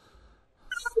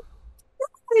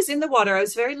 I was in the water. I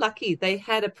was very lucky. They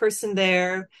had a person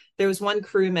there. There was one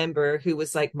crew member who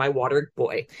was like my water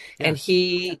boy, Yeah. and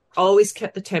he always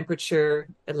kept the temperature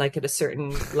at a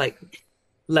certain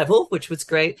level, which was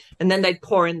great. And then they'd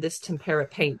pour in this tempera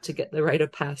paint to get the right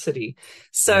opacity.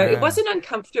 So it Yeah. wasn't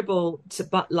uncomfortable to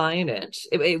butt lie in it.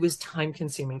 It was time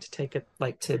consuming to take it,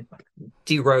 to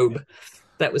derobe.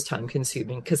 That was time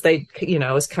consuming because I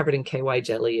was covered in KY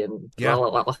jelly and Yeah.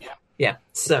 blah, blah, blah. Yeah.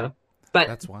 So, but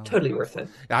That's wild. totally worth it.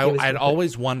 I'd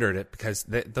always wondered it because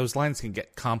those lines can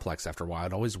get complex after a while.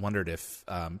 I'd always wondered if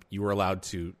you were allowed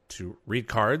to read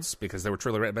cards because they were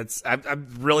truly written. But I'm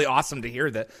really awesome to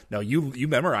hear that. No, you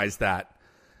memorized that.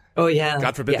 Oh, yeah.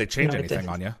 God forbid Yeah. they change No, anything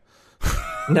on you.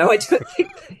 No, I don't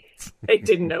think they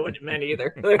didn't know what it meant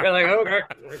either. They were like,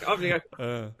 okay, off you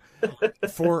go.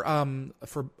 For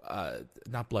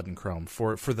not Blood and Chrome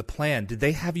for the plan. Did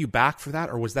they have you back for that,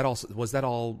 or was that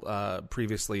all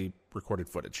previously recorded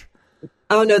footage?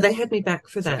 Oh no, they had me back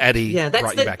for that. Eddie yeah,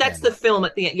 brought you back that's in. the film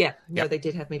at the end. Yeah, no, Yeah. they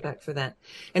did have me back for that.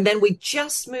 And then we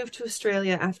just moved to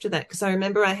Australia after that because I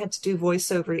remember I had to do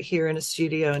voiceover here in a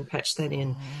studio and patch that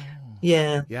in.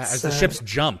 Yeah, Yeah, as the ships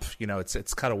jump,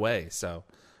 it's cut away. So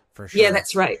for sure. Yeah,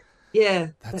 that's right. Yeah,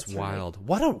 That's right. wild.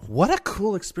 What a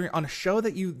cool experience on a show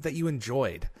that you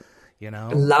enjoyed.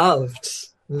 Loved.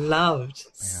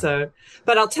 So,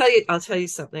 but I'll tell you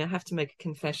something. I have to make a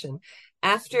confession.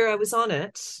 After I was on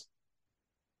it,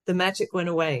 the magic went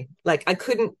away. Like I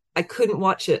couldn't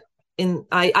watch it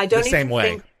I don't The same even way.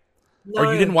 think, no,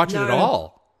 Or you didn't watch it at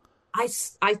all. I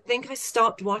think I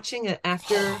stopped watching it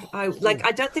after I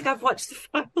don't think I've watched the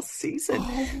final season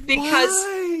because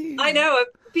Why? I know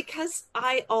because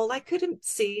all I couldn't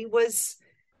see was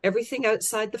everything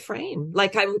outside the frame.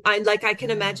 Like I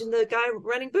can imagine the guy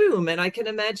running boom, and I can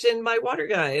imagine my water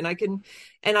guy, and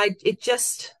I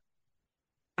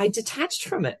detached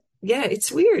from it. Yeah,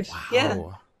 it's weird. Wow. Yeah,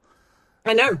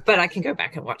 I know, but I can go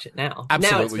back and watch it now.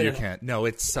 Absolutely, you can't. No,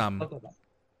 it's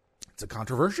a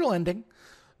controversial ending,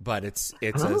 but it's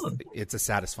a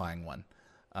satisfying one.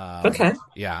 Okay.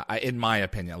 Yeah, in my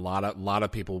opinion, a lot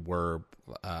of people were.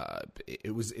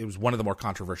 It was one of the more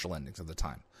controversial endings of the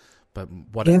time, but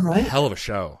what a hell of a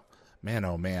show, man!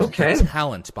 Oh man, Okay. the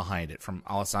talent behind it from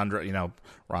Alessandra,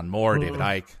 Ron Moore, David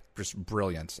Icke, just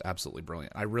brilliant, absolutely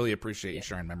brilliant. I really appreciate you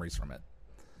sharing memories from it.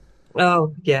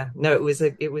 Oh yeah, no, it was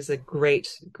a great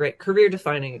career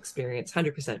defining experience.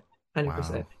 100%.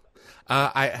 Wow.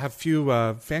 I have a few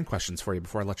fan questions for you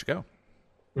before I let you go.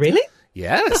 Really?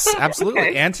 Yes, absolutely.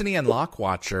 Okay. Anthony and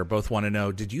Lockwatcher both want to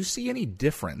know, did you see any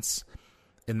difference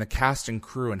in the cast and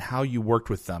crew and how you worked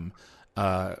with them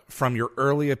from your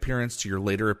early appearance to your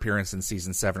later appearance in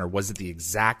season 7, or was it the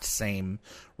exact same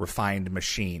refined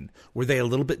machine? Were they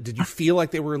did you feel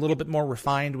like they were a little bit more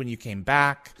refined when you came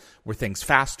back? Were things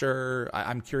faster?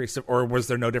 I'm curious, or was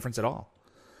there no difference at all?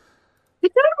 I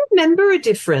don't remember a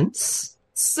difference.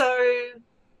 So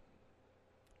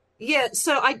yeah,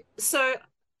 so I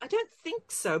don't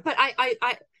think so, but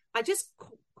I just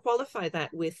qualify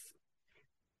that with,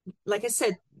 like I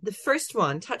said, the first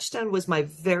one, Touchdown, was my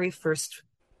very first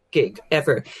gig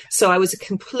ever. So I was a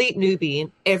complete newbie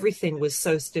and everything was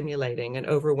so stimulating and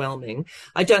overwhelming.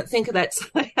 I don't think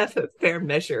I have a fair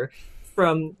measure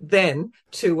from then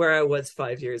to where I was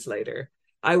 5 years later.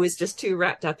 I was just too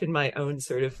wrapped up in my own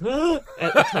sort of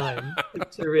at the time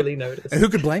to really notice. And who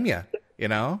could blame you?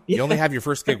 You only have your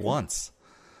first gig once.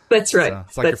 That's right. So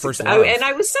it's like your first love. And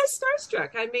I was so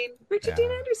starstruck. I mean, Richard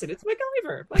Dean Anderson, it's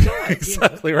MacGyver. My God.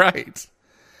 Exactly right.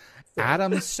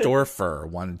 Adam Storfer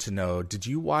wanted to know, did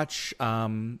you watch,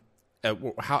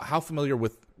 how familiar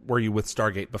were you with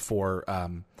Stargate before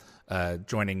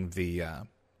joining the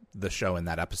show in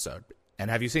that episode? And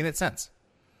have you seen it since?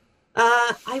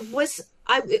 I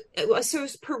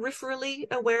was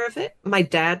peripherally aware of it. My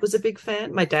dad was a big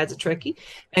fan. My dad's a Trekkie,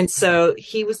 and so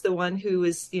he was the one who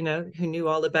was, who knew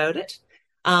all about it.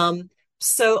 Um,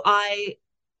 so I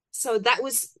so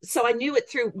I knew it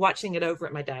through watching it over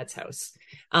at my dad's house.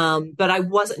 But I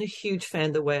wasn't a huge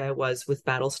fan the way I was with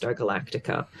Battlestar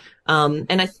Galactica.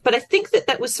 But I think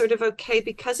that was sort of okay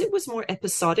because it was more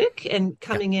episodic, and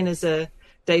coming in as a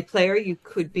day player, you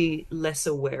could be less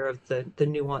aware of the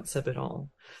nuance of it all.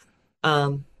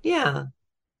 Yeah,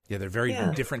 they're very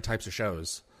different types of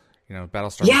shows.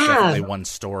 Battlestar was definitely one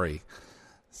story.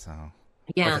 So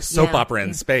like a soap opera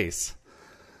in space.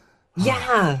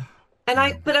 Yeah. And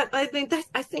I mean that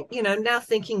I think, now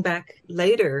thinking back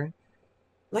later,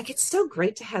 like it's so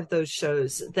great to have those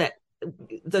shows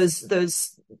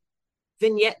those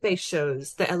vignette-based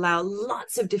shows that allow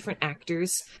lots of different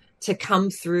actors to come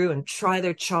through and try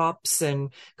their chops and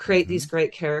create these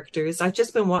great characters. I've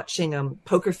just been watching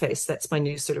Poker Face. That's my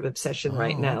new sort of obsession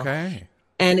right now. Okay.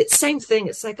 And it's same thing.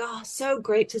 It's like, so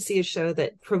great to see a show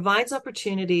that provides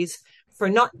opportunities for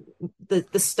not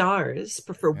the stars,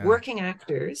 but for working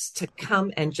actors to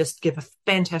come and just give a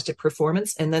fantastic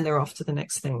performance, and then they're off to the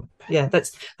next thing. Yeah,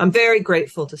 I'm very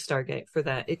grateful to Stargate for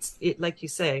that. It like you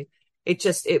say,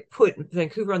 it put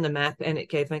Vancouver on the map, and it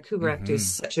gave Vancouver actors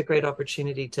such a great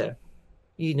opportunity to,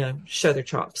 show their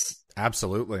chops.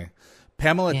 Absolutely.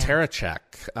 Pamela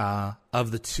Terachek, of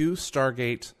the two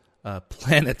Stargate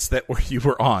planets that you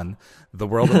were on, the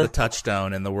world of the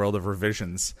Touchstone and the world of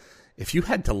Revisions, if you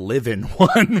had to live in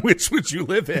one, which would you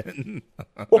live in?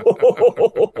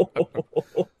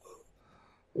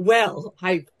 Well,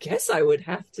 I guess I would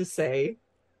have to say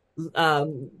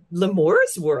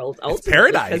Moor's world. It's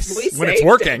paradise when it's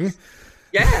working.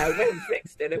 Yeah, when it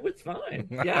fixed it, it was fine.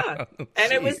 Yeah,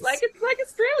 and it was it's like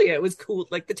Australia. It was cool.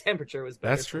 Like the temperature was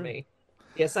better for me.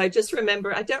 Yes, I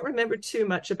don't remember too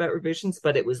much about Revisions,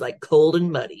 but it was like cold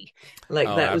and muddy.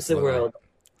 That was the world.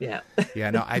 Yeah.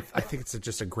 Yeah, no, I think it's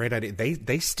just a great idea.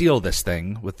 They steal this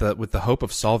thing with the hope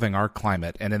of solving our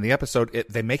climate, and in the episode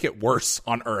they make it worse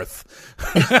on Earth.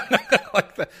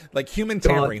 like human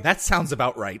tampering. That sounds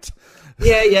about right.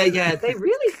 Yeah. They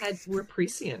really were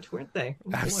prescient, weren't they?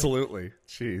 Oh, absolutely.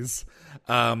 Jeez.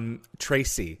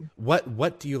 Tracy,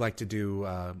 what do you like to do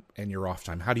in your off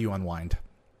time? How do you unwind?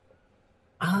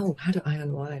 Oh, how do I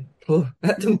unwind?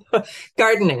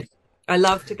 Gardening. I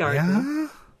love to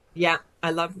garden. Yeah,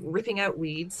 I love ripping out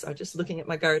weeds. I'm just looking at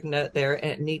my garden out there,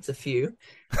 and it needs a few.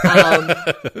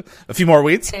 A few more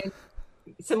weeds? And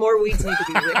some more weeds need to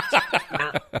be ripped.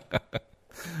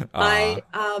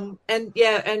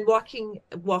 And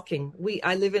walking.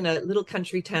 I live in a little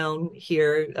country town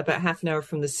here, about half an hour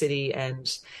from the city,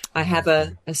 and I have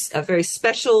a very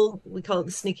special, we call it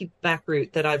the sneaky back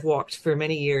route that I've walked for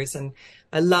many years, and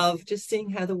I love just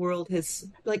seeing how the world has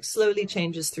slowly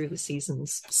changes through the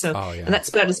seasons. So, and that's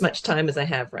about as much time as I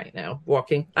have right now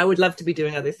walking. I would love to be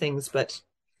doing other things, but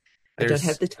I don't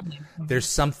have the time. There's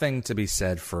something to be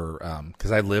said for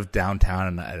because I live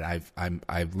downtown, and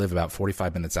I live about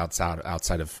 45 minutes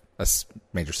outside of a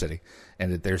major city,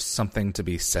 and there's something to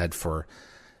be said for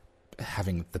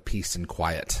having the peace and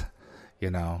quiet,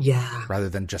 rather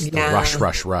than just the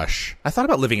rush. I thought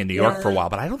about living in New York for a while,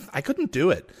 but I couldn't do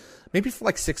it. Maybe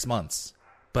for 6 months,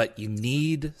 but you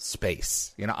need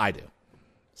space. I do.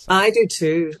 So. I do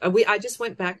too. I just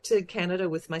went back to Canada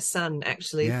with my son,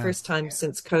 actually, first time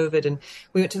since COVID, and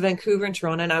we went to Vancouver and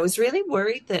Toronto, and I was really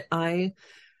worried that I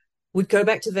would go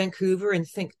back to Vancouver and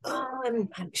think, I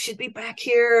should be back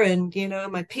here, and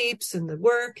my peeps and the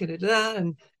work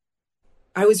and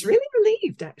I was really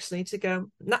relieved actually to go,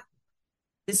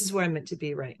 this is where I'm meant to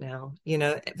be right now.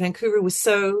 Vancouver was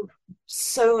so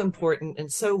important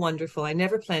and so wonderful. I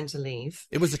never planned to leave.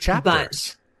 It was a chapter.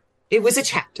 But it was a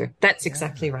chapter. That's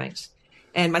exactly right.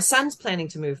 And my son's planning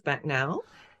to move back now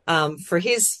for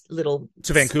his little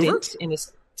to Vancouver?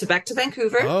 Back to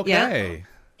Vancouver. Okay. Yeah.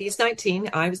 He's 19.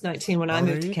 I was 19 when I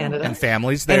moved to Canada. And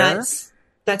family's there.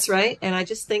 That's right. And I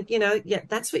just think,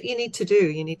 that's what you need to do.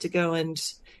 You need to go, and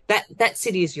that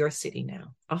city is your city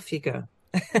now. Off you go.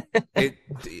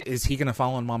 Is he going to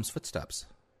follow in Mom's footsteps?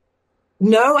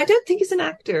 No, I don't think he's an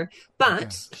actor,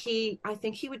 but I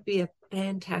think he would be a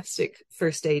fantastic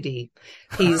first AD.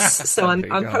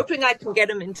 I'm hoping I can get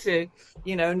him into,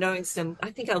 knowing some. I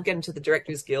think I'll get into the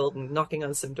Directors Guild and knocking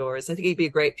on some doors. I think he'd be a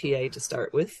great PA to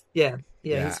start with. Yeah,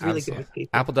 he's really absolutely good with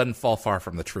people. Apple doesn't fall far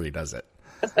from the tree, does it?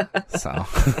 So,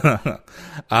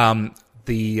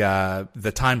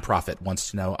 the Time Prophet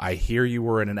wants to know. I hear you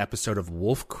were in an episode of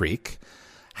Wolf Creek.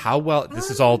 How well?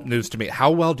 This is all news to me. How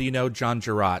well do you know John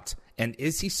Jarratt? And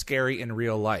is he scary in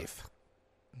real life?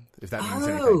 If that means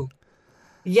anything.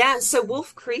 Yeah, so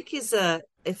Wolf Creek is a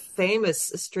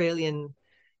famous Australian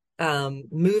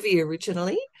movie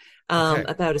originally, Okay.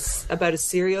 about a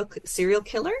serial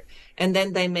killer, and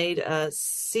then they made a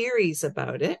series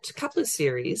about it, a couple of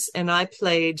series, and I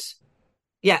played,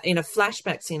 yeah, in a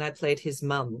flashback scene, I played his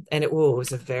mum, and it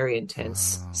was a very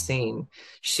intense Oh, scene.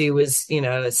 She was,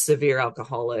 a severe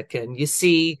alcoholic, and you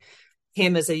see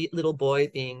him as a little boy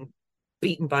being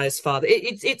beaten by his father.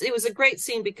 It was a great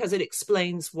scene because it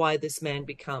explains why this man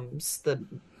becomes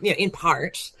in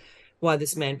part, why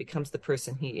this man becomes the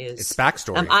person he it's is.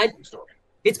 backstory. I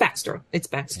It's Baxter. It's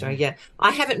Baxter. Yeah. Yeah,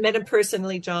 I haven't met him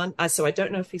personally, John, so I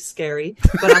don't know if he's scary.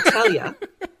 But I'll tell you,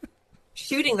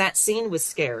 shooting that scene was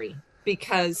scary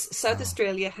because South Oh,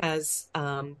 Australia has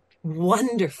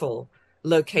wonderful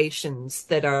locations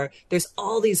there's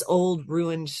all these old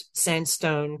ruined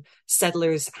sandstone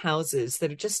settlers houses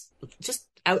that are just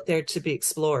out there to be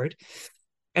explored.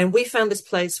 And we found this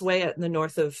place way out in the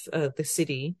north of the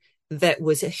city that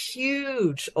was a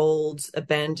huge old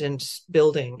abandoned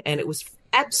building, and it was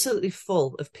absolutely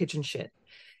full of pigeon shit.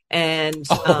 And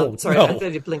oh sorry, I no, thought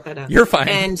I'd blink that out. you're fine.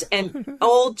 And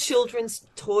old children's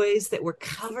toys that were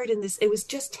covered in this. It was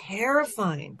just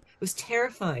terrifying. It was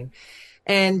terrifying.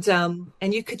 And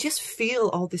you could just feel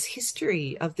all this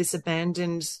history of this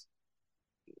abandoned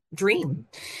dream.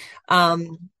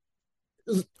 Um,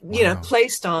 Wow.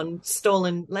 placed on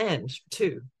stolen land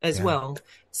too, as Yeah. well.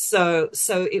 So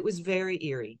it was very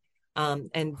eerie.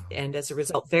 And as a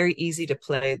result, very easy to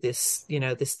play this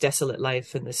desolate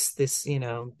life and this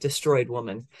destroyed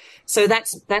woman. So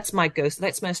that's my ghost.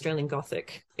 That's my Australian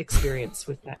Gothic experience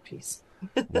with that piece.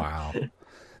 Wow.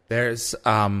 There's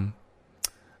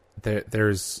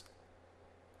there's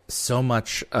so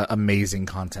much amazing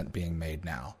content being made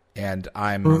now, and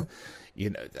I'm, Mm.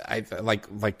 I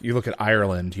like you look at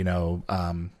Ireland,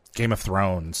 Game of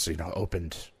Thrones,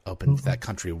 opened that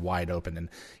country wide open,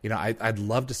 and I'd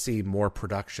love to see more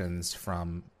productions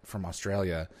from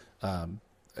Australia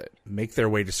make their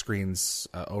way to screens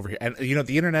over here, and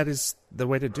the internet is the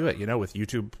way to do it. With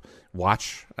YouTube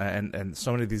Watch and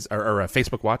so many of these, or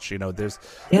Facebook Watch, Yeah.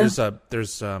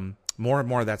 there's more and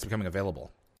more of that's becoming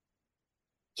available.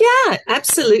 Yeah,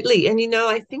 absolutely. And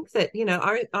I think that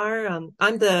our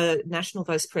I'm the national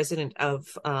vice president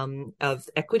of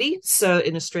equity, so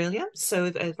in Australia, so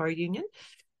of our union.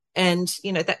 And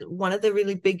that one of the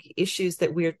really big issues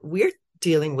that we're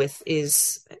dealing with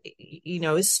is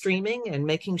streaming and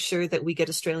making sure that we get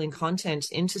Australian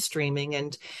content into streaming.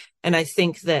 And I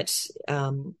think that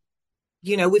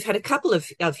we've had a couple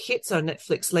of hits on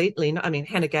Netflix lately. I mean,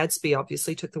 Hannah Gadsby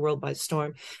obviously took the world by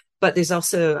storm, but there's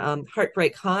also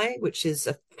Heartbreak High, which is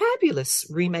a fabulous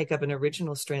remake of an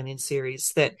original Australian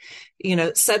series that,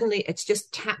 suddenly it's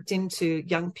just tapped into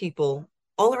young people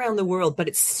all around the world, but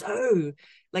it's so,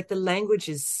 like, the language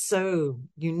is so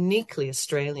uniquely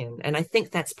Australian. And I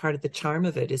think that's part of the charm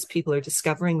of it, is people are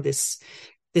discovering this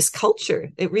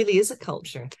culture. It really is a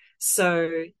culture.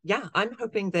 So yeah, I'm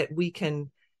hoping that we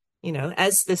can,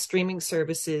 as the streaming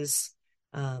services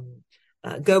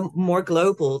go more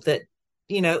global, that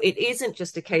it isn't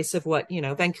just a case of what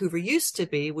Vancouver used to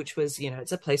be, which was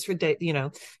it's a place for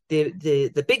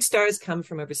the big stars come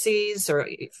from overseas or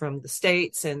from the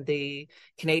States, and the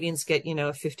Canadians get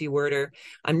a 50-worder.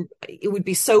 It would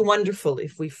be so wonderful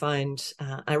if we find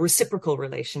a reciprocal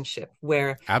relationship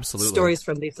where Absolutely. stories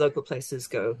from these local places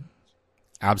go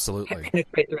Absolutely.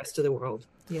 penetrate the rest of the world.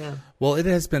 Yeah. Well, it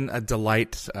has been a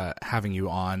delight having you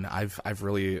on. I've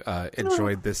really Oh,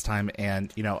 enjoyed this time,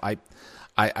 and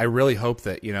I really hope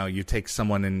that you take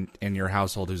someone in your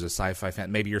household who's a sci-fi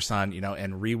fan, maybe your son,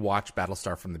 and rewatch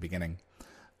Battlestar from the beginning,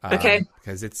 okay.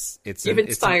 because it's You've an it's an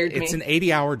inspired it's me. an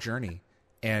 80-hour journey,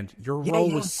 and your Yeah, role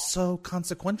yeah. was so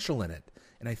consequential in it,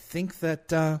 and I think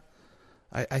that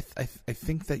I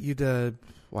think that you'd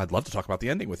well, I'd love to talk about the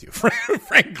ending with you,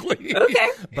 frankly, Okay.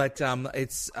 but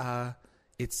it's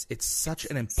such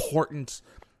an important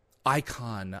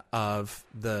icon of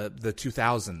the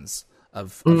 2000s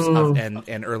of Mm,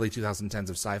 and early 2010s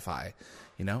of sci-fi,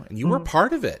 and you were mm.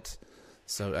 part of it,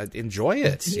 so enjoy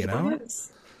it,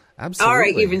 Yes. All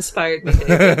right, you've absolutely. inspired me,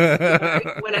 David.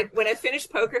 All right, when I finish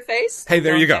Poker Face, Hey, I'm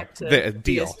there you going go. back to The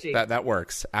deal BSG. that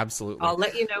works absolutely. I'll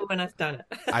let you know when I've done it.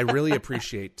 I really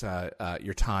appreciate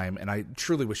your time, and I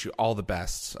truly wish you all the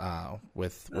best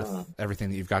with Oh. everything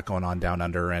that you've got going on down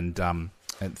under. And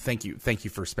thank you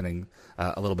for spending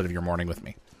a little bit of your morning with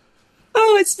me.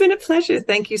 Oh, it's been a pleasure.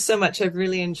 Thank you so much. I've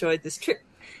really enjoyed this trip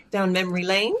down memory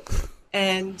lane.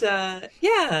 And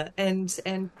yeah,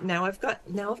 and now I've got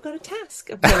a task.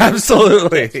 I've got a project.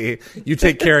 Absolutely. You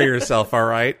take care of yourself. All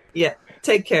right. Yeah.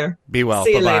 Take care. Be well.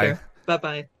 See Bye you bye. later. Bye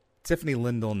bye. Tiffany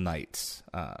Lyndall-Knight,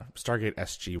 Stargate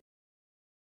SG.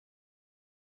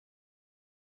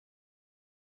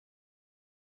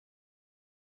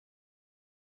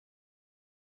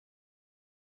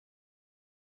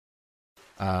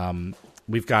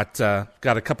 We've got a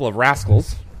couple of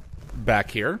rascals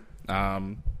back here,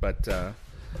 but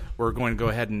we're going to go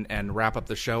ahead and wrap up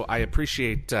the show. I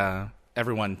appreciate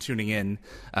everyone tuning in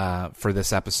for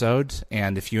this episode,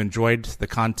 and if you enjoyed the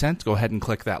content, go ahead and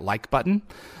click that like button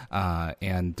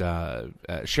and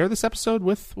share this episode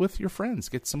with your friends.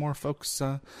 Get some more folks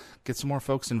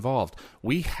involved.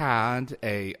 We had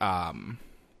an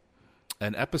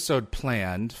episode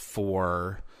planned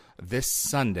for this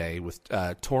Sunday with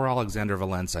Tor Alexander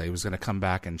Valenza. He was going to come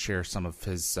back and share some of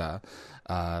his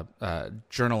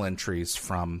journal entries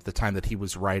from the time that he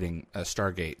was writing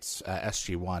Stargate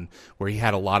SG-1, where he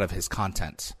had a lot of his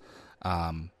content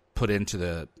put into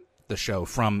the show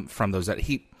from those that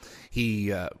he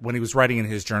when he was writing in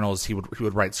his journals, he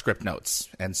would write script notes,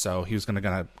 and so he was going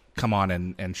to come on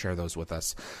and share those with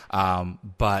us.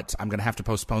 But I'm going to have to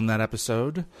postpone that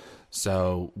episode.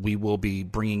 So we will be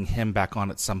bringing him back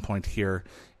on at some point here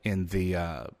in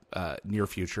the near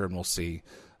future, and we'll see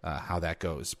how that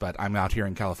goes. But I'm out here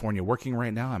in California working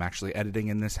right now. I'm actually editing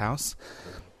in this house.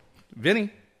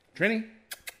 Vinny, Trini,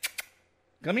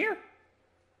 come here.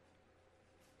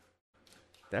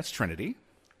 That's Trinity.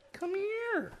 Come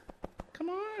here. Come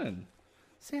on.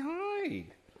 Say hi.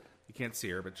 You can't see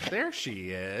her, but there she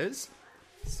is.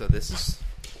 So this is...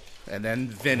 And then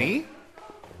Vinny...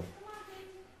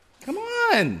 Come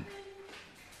on.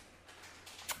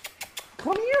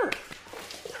 Come here.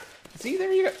 See,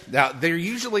 there you go. Now, they're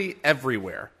usually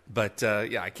everywhere. But,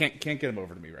 yeah, I can't get them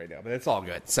over to me right now. But it's all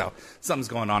good. So, something's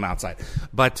going on outside.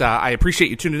 But I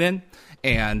appreciate you tuning in.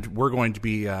 And we're going to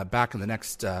be back in the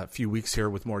next few weeks here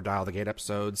with more Dial the Gate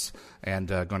episodes. And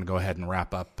going to go ahead and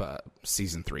wrap up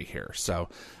Season 3 here. So...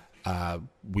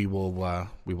 we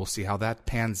will see how that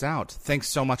pans out. Thanks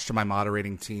so much to my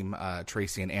moderating team,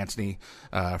 Tracy and Anthony,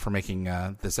 for making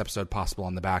this episode possible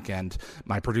on the back end.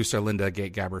 My producer, Linda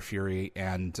Gate Gabber Fury,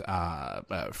 and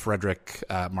Frederick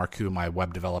Marcoux, my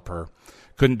web developer.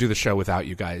 Couldn't do the show without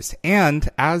you guys. And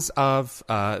as of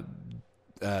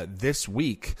this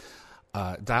week,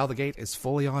 Dial the Gate is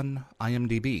fully on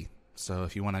IMDb. So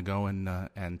if you want to go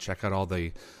and check out all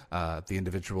the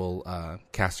individual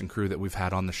cast and crew that we've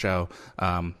had on the show,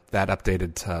 that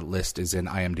updated list is in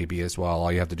IMDb as well.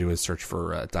 All you have to do is search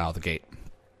for Dial the Gate.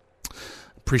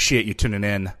 Appreciate you tuning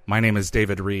in. My name is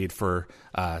David Reed for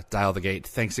Dial the Gate.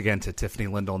 Thanks again to Tiffany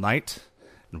Lyndall-Knight,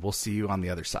 and we'll see you on the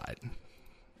other side.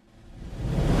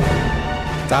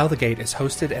 Dial the Gate is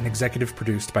hosted and executive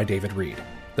produced by David Reed.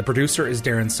 The producer is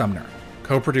Darren Sumner.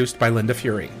 Co-produced by Linda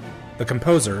Fury. The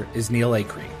composer is Neil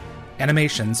Acree.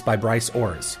 Animations by Bryce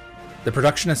Orrs. The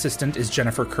production assistant is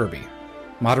Jennifer Kirby.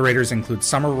 Moderators include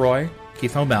Summer Roy,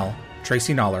 Keith Homel,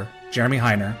 Tracy Noller, Jeremy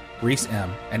Heiner, Reese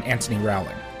M., and Anthony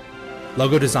Rowling.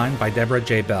 Logo design by Deborah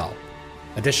J. Bell.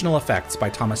 Additional effects by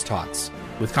Thomas Tots,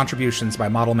 with contributions by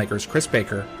model makers Chris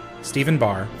Baker, Stephen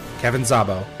Barr, Kevin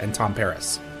Zabo, and Tom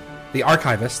Paris. The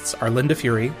archivists are Linda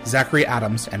Fury, Zachary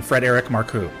Adams, and Fred Eric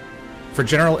Marcoux. For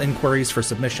general inquiries for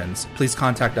submissions, please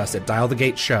contact us at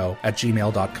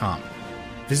dialthegateshow@gmail.com.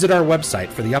 Visit our website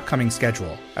for the upcoming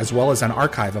schedule, as well as an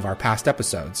archive of our past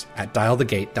episodes at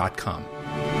dialthegate.com.